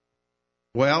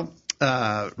 Well,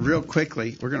 real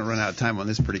quickly, we're going to run out of time on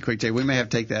this pretty quick, Jay. We may have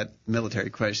to take that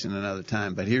military question another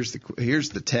time, but here's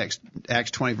the text, Acts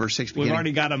 20, verse 6. We've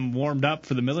already got them warmed up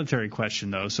for the military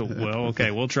question, though, so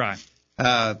we'll try.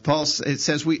 It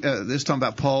says this is talking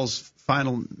about Paul's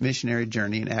final missionary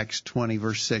journey in Acts 20,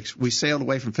 verse 6. We sailed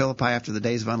away from Philippi after the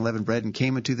days of unleavened bread and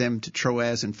came unto them to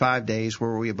Troas in 5 days,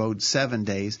 where we abode 7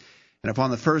 days. And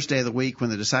upon the first day of the week, when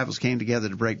the disciples came together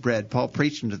to break bread, Paul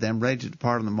preached unto them, ready to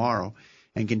depart on the morrow,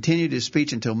 and continued his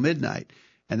speech until midnight.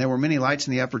 And there were many lights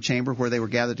in the upper chamber where they were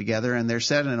gathered together, and there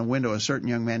sat in a window a certain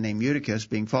young man named Eutychus,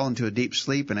 being fallen to a deep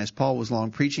sleep, and as Paul was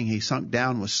long preaching, he sunk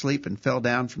down with sleep, and fell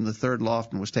down from the third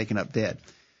loft, and was taken up dead.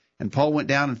 And Paul went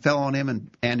down and fell on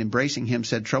him, and embracing him,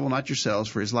 said, Trouble not yourselves,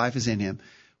 for his life is in him.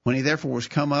 When he therefore was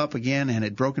come up again, and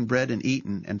had broken bread and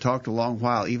eaten, and talked a long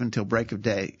while, even till break of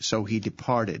day, so he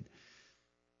departed.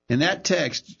 In that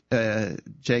text,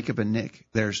 Jacob and Nick,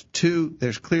 there's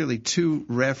clearly two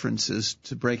references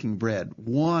to breaking bread.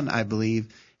 One, I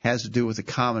believe, has to do with a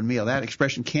common meal. That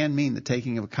expression can mean the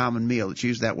taking of a common meal. It's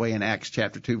used that way in Acts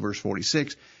chapter 2, verse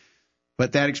 46.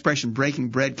 But that expression, breaking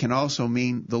bread, can also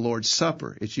mean the Lord's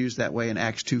Supper. It's used that way in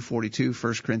Acts 2:42,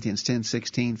 1 Corinthians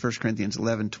 10:16, 1 Corinthians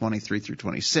 11:23 through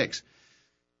 26.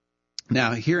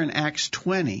 Now, here in Acts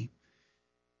 20,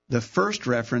 the first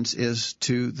reference is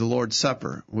to the Lord's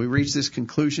Supper. We reach this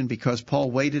conclusion because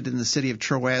Paul waited in the city of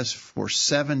Troas for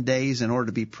 7 days in order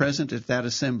to be present at that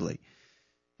assembly.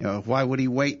 Why would he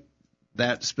wait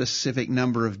that specific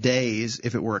number of days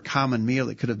if it were a common meal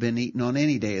that could have been eaten on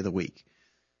any day of the week?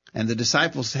 And the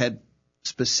disciples had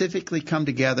specifically come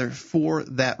together for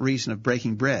that reason of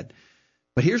breaking bread.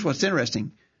 But here's what's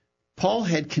interesting. Paul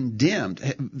had condemned,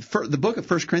 the book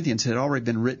of 1 Corinthians had already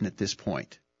been written at this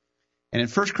point. And in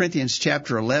 1 Corinthians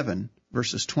chapter 11,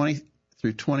 verses 20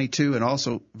 through 22, and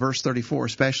also verse 34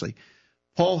 especially,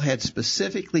 Paul had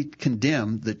specifically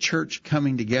condemned the church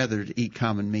coming together to eat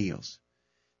common meals.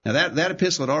 Now, that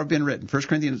epistle had already been written. 1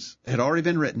 Corinthians had already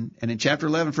been written. And in chapter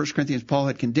 11, 1 Corinthians, Paul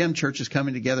had condemned churches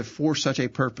coming together for such a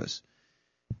purpose.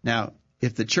 Now,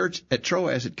 if the church at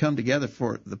Troas had come together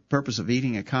for the purpose of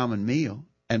eating a common meal,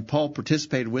 and Paul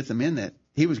participated with them in that,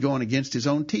 he was going against his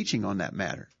own teaching on that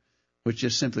matter, which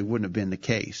just simply wouldn't have been the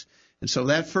case. And so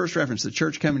that first reference, the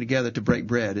church coming together to break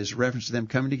bread, is a reference to them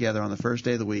coming together on the first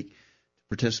day of the week to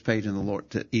participate in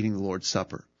to eating the Lord's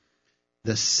Supper.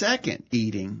 The second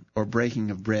eating or breaking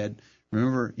of bread,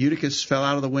 remember, Eutychus fell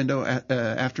out of the window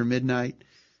after midnight.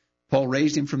 Paul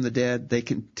raised him from the dead. They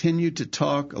continued to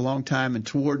talk a long time, and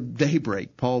toward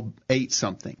daybreak, Paul ate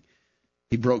something.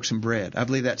 He broke some bread. I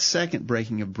believe that second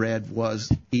breaking of bread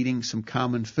was eating some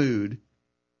common food.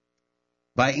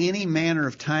 By any manner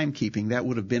of timekeeping, that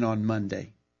would have been on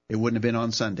Monday. It wouldn't have been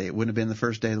on Sunday. It wouldn't have been the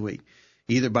first day of the week.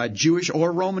 Either by Jewish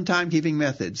or Roman timekeeping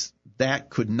methods,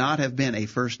 that could not have been a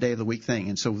first day of the week thing.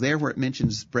 And so there where it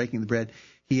mentions breaking the bread,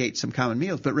 he ate some common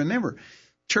meals. But remember,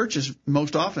 churches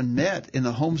most often met in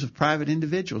the homes of private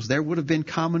individuals. There would have been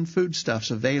common foodstuffs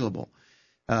available.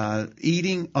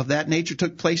 Eating of that nature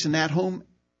took place in that home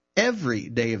every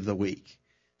day of the week.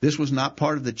 This was not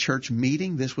part of the church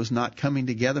meeting. This was not coming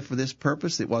together for this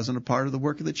purpose. It wasn't a part of the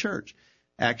work of the church.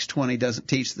 Acts 20 doesn't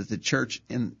teach that the church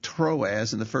in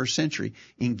Troas in the first century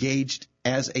engaged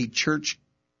as a church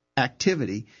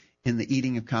activity in the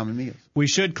eating of common meals. We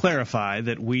should clarify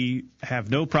that we have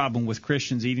no problem with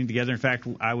Christians eating together. In fact,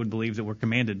 I would believe that we're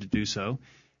commanded to do so.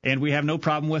 And we have no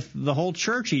problem with the whole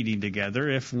church eating together.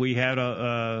 If we had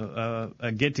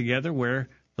a get-together where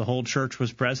the whole church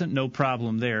was present, no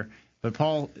problem there. But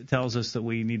Paul tells us that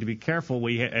we need to be careful.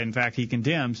 In fact, he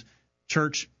condemns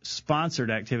church-sponsored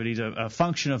activities, a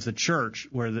function of the church,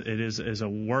 where it is a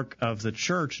work of the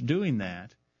church doing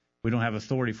that. We don't have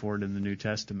authority for it in the New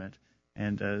Testament,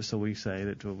 and so we say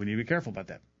that we need to be careful about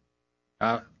that.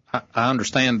 I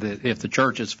understand that if the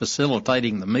church is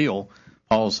facilitating the meal,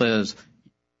 Paul says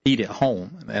eat at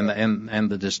home,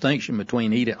 and the distinction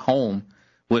between eat at home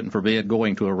wouldn't forbid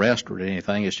going to a restaurant or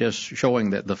anything. It's just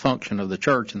showing that the function of the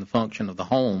church and the function of the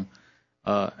home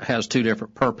has two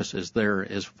different purposes there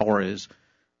as far as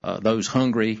those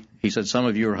hungry. He said some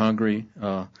of you are hungry.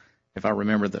 If I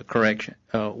remember the correct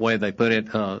way they put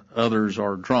it, others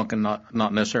are drunk and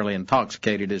not necessarily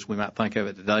intoxicated as we might think of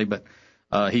it today. But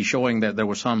he's showing that there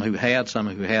were some who had, some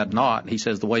who had not. He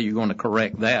says the way you're going to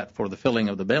correct that for the filling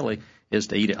of the belly is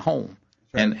to eat at home.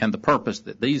 Right. And the purpose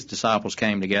that these disciples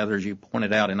came together, as you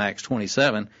pointed out in Acts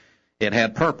 27, it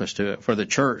had purpose to it for the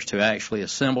church to actually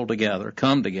assemble together,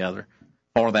 come together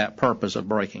for that purpose of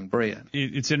breaking bread.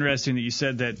 It's interesting that you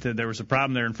said that there was a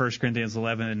problem there in 1 Corinthians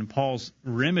 11, and Paul's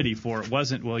remedy for it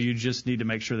wasn't, well, you just need to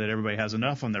make sure that everybody has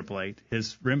enough on their plate.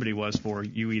 His remedy was for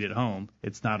you eat at home.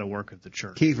 It's not a work of the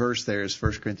church. Key verse there is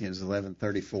 1 Corinthians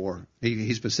 11:34.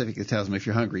 He specifically tells them, if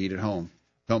you're hungry, eat at home.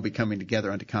 Don't be coming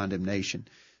together unto condemnation.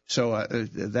 So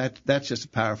that's just a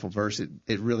powerful verse.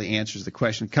 It really answers the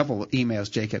question. A couple of emails,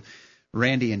 Jacob.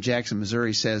 Randy in Jackson,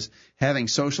 Missouri says, having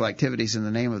social activities in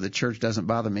the name of the church doesn't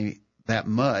bother me that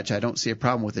much. I don't see a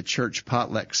problem with the church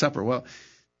potluck supper. Well,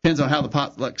 depends on how the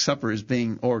potluck supper is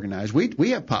being organized. We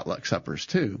have potluck suppers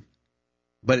too,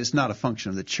 but it's not a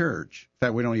function of the church. In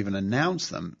fact, we don't even announce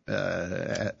them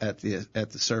at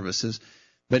the services.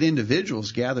 But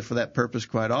individuals gather for that purpose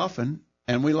quite often,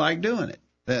 and we like doing it.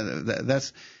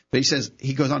 But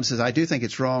he goes on and says, I do think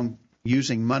it's wrong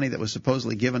using money that was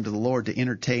supposedly given to the Lord to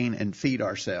entertain and feed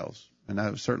ourselves. And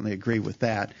I certainly agree with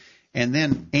that. And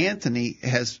then Anthony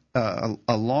has a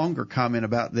longer comment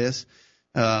about this.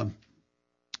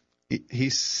 He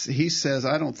says,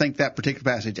 I don't think that particular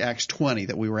passage, Acts 20,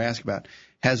 that we were asked about,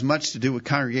 has much to do with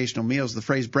congregational meals. The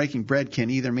phrase breaking bread can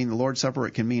either mean the Lord's Supper or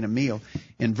it can mean a meal.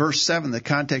 In verse 7, the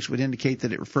context would indicate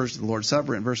that it refers to the Lord's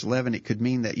Supper. In verse 11, it could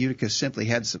mean that Eutychus simply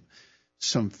had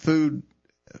some food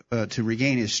to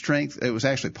regain his strength. It was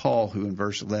actually Paul who in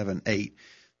verse 11:8.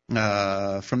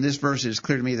 From this verse, it is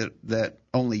clear to me that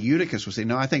only Eutychus was eating.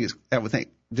 No, I think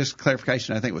just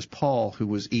clarification. I think it was Paul who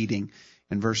was eating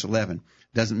in verse 11.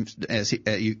 Doesn't, as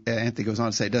Anthony goes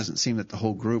on to say, it doesn't seem that the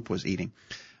whole group was eating.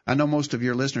 I know most of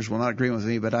your listeners will not agree with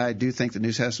me, but I do think the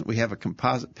New Testament we have a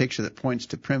composite picture that points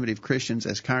to primitive Christians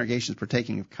as congregations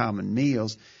partaking of common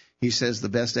meals. He says the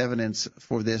best evidence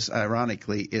for this,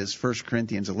 ironically, is 1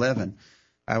 Corinthians 11.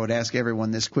 I would ask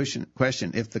everyone this question.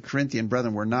 If the Corinthian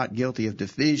brethren were not guilty of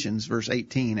divisions, verse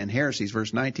 18, and heresies,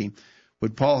 verse 19,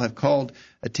 would Paul have called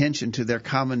attention to their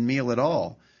common meal at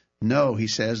all? No, he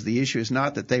says, the issue is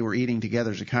not that they were eating together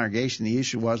as a congregation. The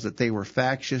issue was that they were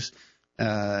factious,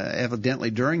 evidently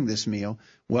during this meal,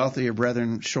 wealthier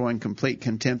brethren showing complete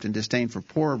contempt and disdain for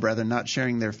poorer brethren, not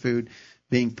sharing their food,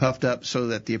 being puffed up so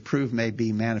that the approved may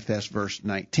be manifest, verse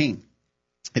 19.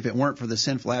 If it weren't for the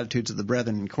sinful attitudes of the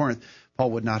brethren in Corinth,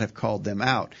 Paul would not have called them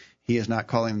out. He is not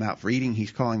calling them out for eating.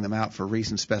 He's calling them out for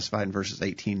reasons specified in verses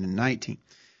 18 and 19.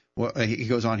 Well, he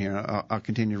goes on here. I'll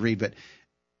continue to read, but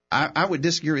I would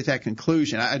disagree with that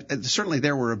conclusion. Certainly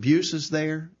there were abuses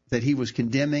there that he was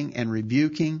condemning and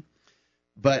rebuking,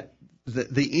 but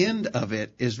the end of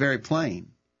it is very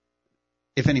plain.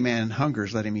 If any man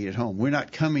hungers, let him eat at home. We're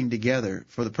not coming together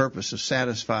for the purpose of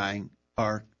satisfying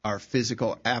our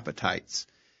physical appetites.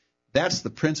 That's the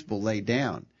principle laid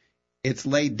down. It's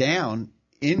laid down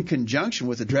in conjunction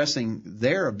with addressing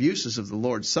their abuses of the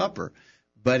Lord's Supper,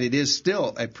 but it is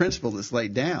still a principle that's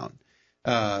laid down.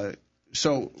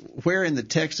 So where in the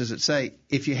text does it say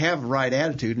if you have a right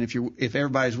attitude and if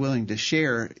everybody's willing to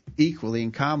share equally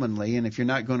and commonly, and if you're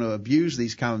not going to abuse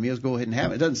these common meals, go ahead and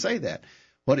have it? It doesn't say that.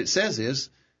 What it says is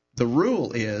the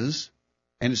rule is,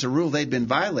 and it's a rule they've been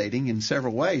violating in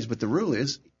several ways, but the rule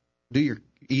is do your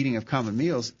eating of common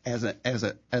meals as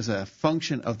a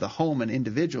function of the home and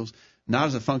individuals, not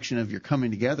as a function of your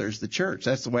coming together as the church.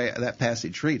 That's the way that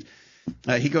passage reads.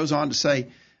 He goes on to say,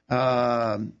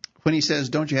 when he says,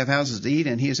 don't you have houses to eat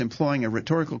in, he is employing a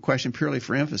rhetorical question purely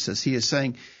for emphasis. He is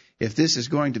saying, if this is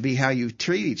going to be how you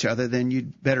treat each other, then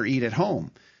you'd better eat at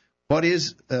home. What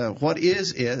is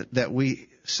it that we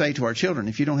say to our children?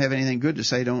 If you don't have anything good to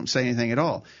say, don't say anything at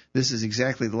all. This is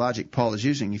exactly the logic Paul is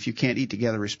using. If you can't eat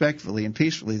together respectfully and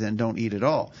peacefully, then don't eat at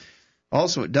all.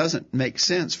 Also, it doesn't make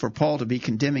sense for Paul to be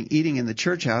condemning eating in the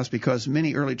church house because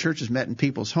many early churches met in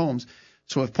people's homes.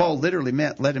 So if Paul literally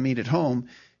meant let him eat at home,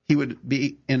 he would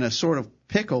be in a sort of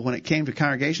pickle when it came to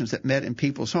congregations that met in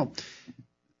people's home.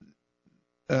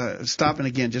 Stopping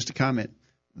again just to comment.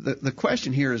 The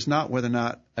question here is not whether or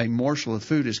not a morsel of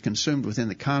food is consumed within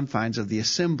the confines of the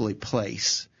assembly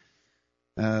place.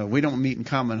 We don't meet in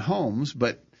common homes,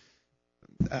 but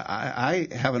I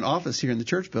have an office here in the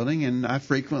church building, and I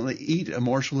frequently eat a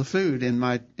morsel of food sitting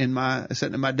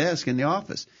at my desk in the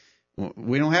office.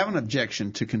 We don't have an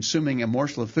objection to consuming a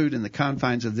morsel of food in the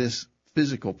confines of this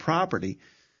physical property.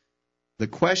 The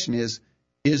question is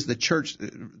the church,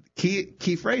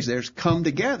 key phrase there is come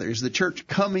together. Is the church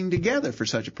coming together for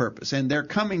such a purpose? And their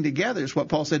coming together is what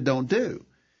Paul said don't do.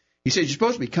 He said you're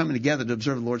supposed to be coming together to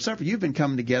observe the Lord's Supper. You've been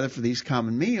coming together for these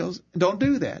common meals. Don't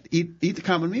do that. Eat the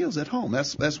common meals at home.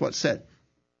 That's what's said.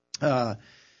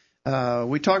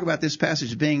 We talk about this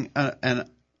passage as being an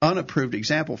unapproved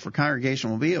example for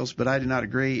congregational meals, but I do not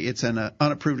agree. It's an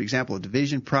unapproved example of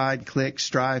division, pride, clique,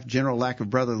 strife, general lack of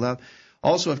brotherly love.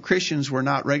 Also, if Christians were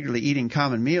not regularly eating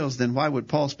common meals, then why would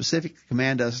Paul specifically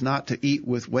command us not to eat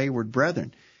with wayward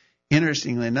brethren?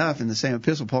 Interestingly enough, in the same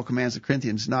epistle, Paul commands the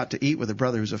Corinthians not to eat with a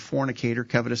brother who's a fornicator,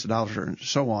 covetous, idolater, and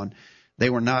so on.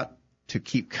 They were not to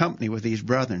keep company with these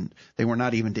brethren. They were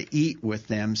not even to eat with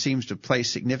them. Seems to place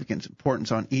significant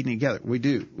importance on eating together. We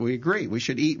do. We agree. We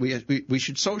should eat. We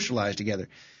should socialize together.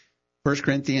 1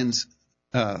 Corinthians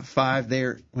 5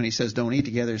 there, when he says don't eat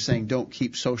together, is saying don't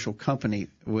keep social company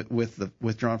with the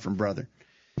withdrawn from brother.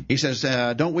 He says,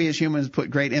 don't we as humans put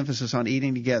great emphasis on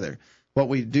eating together? What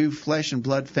do flesh and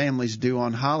blood families do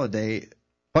on holiday?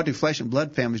 What do flesh and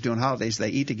blood families do on holidays? They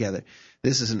eat together.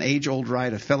 This is an age-old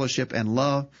rite of fellowship and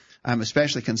love. I'm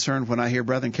especially concerned when I hear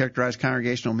brethren characterize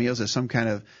congregational meals as some kind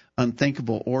of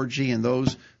unthinkable orgy, and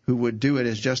those who would do it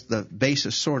as just the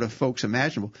basest sort of folks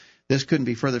imaginable. This couldn't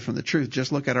be further from the truth.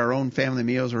 Just look at our own family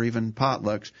meals or even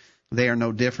potlucks. They are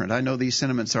no different. I know these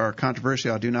sentiments are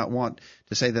controversial. I do not want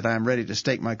to say that I am ready to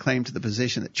stake my claim to the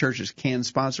position that churches can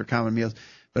sponsor common meals,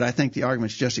 but I think the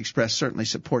arguments just expressed certainly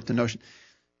support the notion.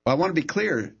 Well, I want to be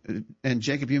clear, and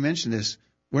Jacob, you mentioned this.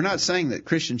 We're not saying that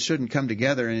Christians shouldn't come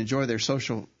together and enjoy their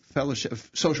social fellowship,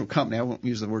 social company. I won't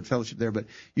use the word fellowship there, but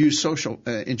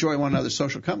enjoy one another's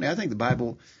social company. I think the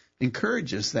Bible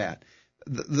encourages that.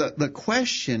 The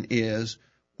question is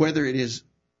whether it is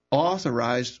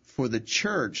authorized for the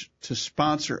church to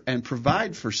sponsor and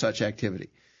provide for such activity.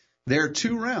 There are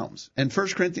two realms. And 1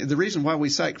 Corinthians, the reason why we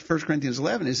cite 1 Corinthians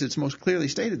 11 is it's most clearly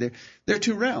stated there. There are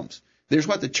two realms. There's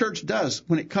what the church does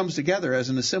when it comes together as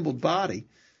an assembled body,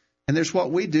 and there's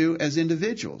what we do as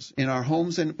individuals in our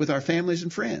homes and with our families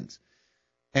and friends.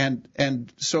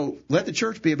 And so let the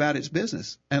church be about its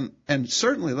business. And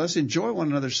certainly let's enjoy one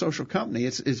another's social company.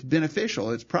 It's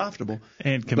beneficial, it's profitable,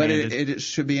 and but it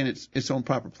should be in its own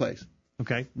proper place.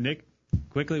 Okay, Nick,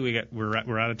 quickly,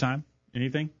 we're out of time.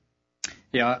 Anything?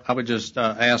 Yeah, I would just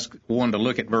ask one to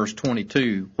look at verse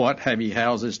 22. What have you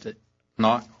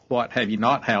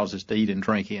not houses to eat and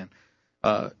drink in?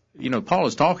 Paul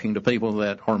is talking to people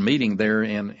that are meeting there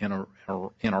in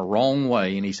a wrong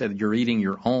way, and he said you're eating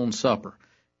your own supper.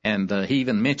 And he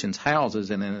even mentions houses,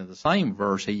 and in the same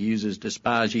verse he uses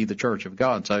despise ye the church of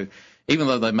God. So even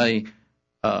though they may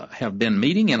have been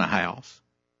meeting in a house,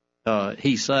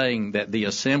 he's saying that the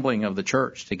assembling of the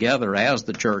church together as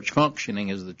the church, functioning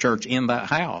as the church in that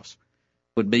house,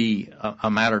 would be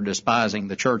a matter of despising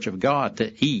the church of God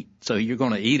to eat. So you're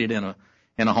going to eat it in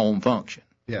a home function.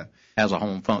 Yeah. As a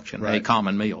home function, right. A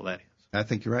common meal, that is. I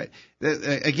think you're right.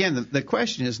 Again, the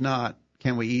question is not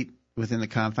can we eat within the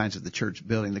confines of the church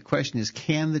building. The question is,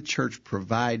 can the church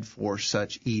provide for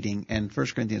such eating? And 1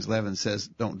 Corinthians 11 says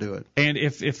don't do it. And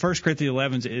if 1 Corinthians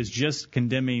 11 is just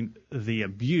condemning the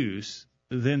abuse,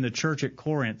 then the church at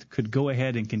Corinth could go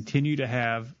ahead and continue to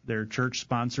have their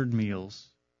church-sponsored meals,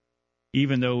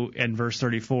 even though in verse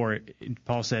 34,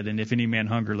 Paul said, and if any man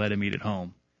hunger, let him eat at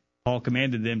home. Paul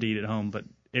commanded them to eat at home, but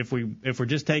if we're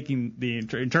just taking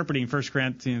interpreting 1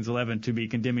 Corinthians 11 to be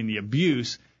condemning the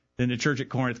abuse, then the church at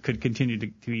Corinth could continue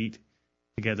to eat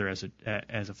together as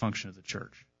a function of the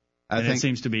church. I think it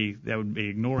seems to be that would be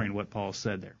ignoring what Paul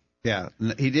said there. Yeah,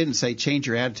 he didn't say change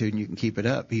your attitude and you can keep it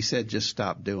up. He said just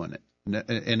stop doing it.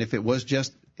 And if it was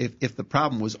just if the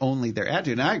problem was only their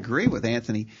attitude, and I agree with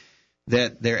Anthony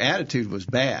that their attitude was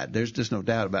bad. There's just no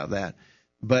doubt about that.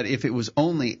 But if it was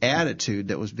only attitude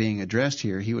that was being addressed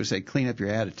here, he would say clean up your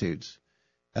attitudes,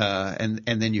 and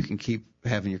then you can keep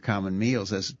having your common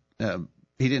meals.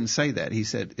 He didn't say that. He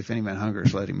said, if any man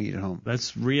hungers, let him eat at home.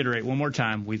 Let's reiterate one more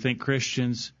time. We think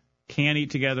Christians can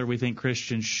eat together. We think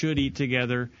Christians should eat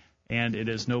together. And it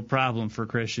is no problem for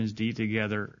Christians to eat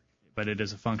together, but it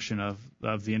is a function of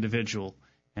the individual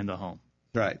and the home.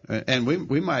 Right. And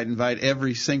we might invite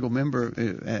every single member,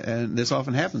 and this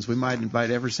often happens, we might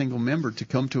invite every single member to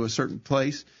come to a certain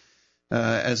place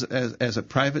as a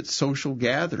private social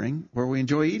gathering where we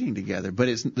enjoy eating together. But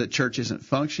the church isn't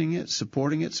functioning it,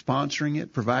 supporting it, sponsoring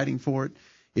it, providing for it.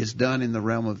 It's done in the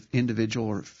realm of individual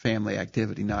or family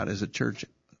activity, not as a church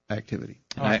activity.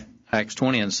 Acts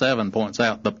 20:7 points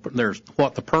out there's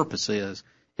what the purpose is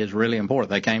really important.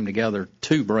 They came together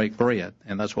to break bread,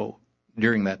 and that's what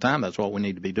during that time, that's what we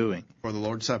need to be doing. For the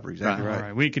Lord's Supper, exactly right. All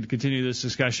right. We could continue this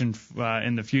discussion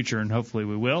in the future, and hopefully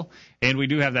we will. And we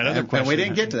do have that other question. And we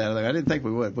didn't get to that. I didn't think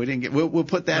we would. We'll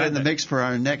put that in the mix for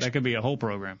our next. That could be a whole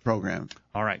program.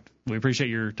 All right. We appreciate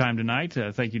your time tonight.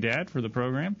 Thank you, Dad, for the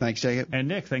program. Thanks, Jacob. And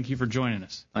Nick, thank you for joining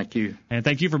us. Thank you. And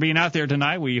thank you for being out there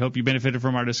tonight. We hope you benefited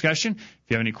from our discussion. If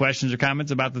you have any questions or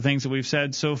comments about the things that we've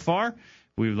said so far,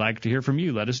 we would like to hear from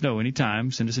you. Let us know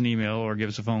anytime. Send us an email or give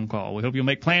us a phone call. We hope you'll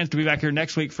make plans to be back here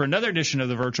next week for another edition of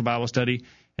the Virtual Bible Study.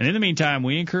 And in the meantime,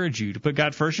 we encourage you to put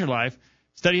God first in your life,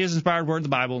 study His inspired word in the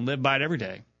Bible, and live by it every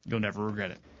day. You'll never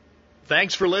regret it.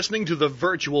 Thanks for listening to the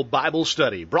Virtual Bible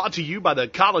Study, brought to you by the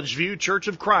College View Church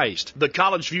of Christ. The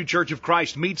College View Church of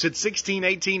Christ meets at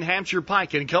 1618 Hampshire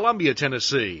Pike in Columbia,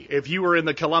 Tennessee. If you are in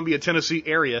the Columbia, Tennessee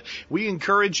area, we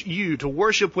encourage you to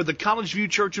worship with the College View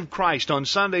Church of Christ on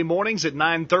Sunday mornings at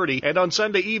 9:30 and on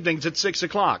Sunday evenings at 6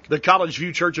 o'clock. The College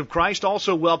View Church of Christ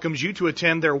also welcomes you to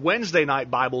attend their Wednesday night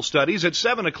Bible studies at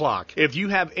 7 o'clock. If you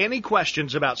have any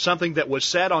questions about something that was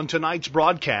said on tonight's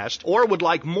broadcast or would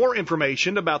like more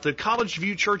information about the College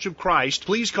View Church of Christ,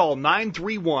 please call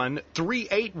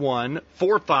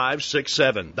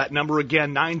 931-381-4567. That number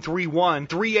again,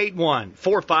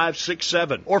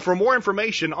 931-381-4567. Or for more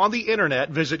information on the internet,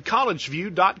 visit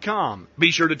collegeview.com. Be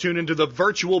sure to tune into the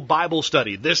Virtual Bible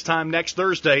Study this time next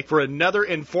Thursday for another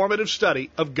informative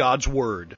study of God's Word.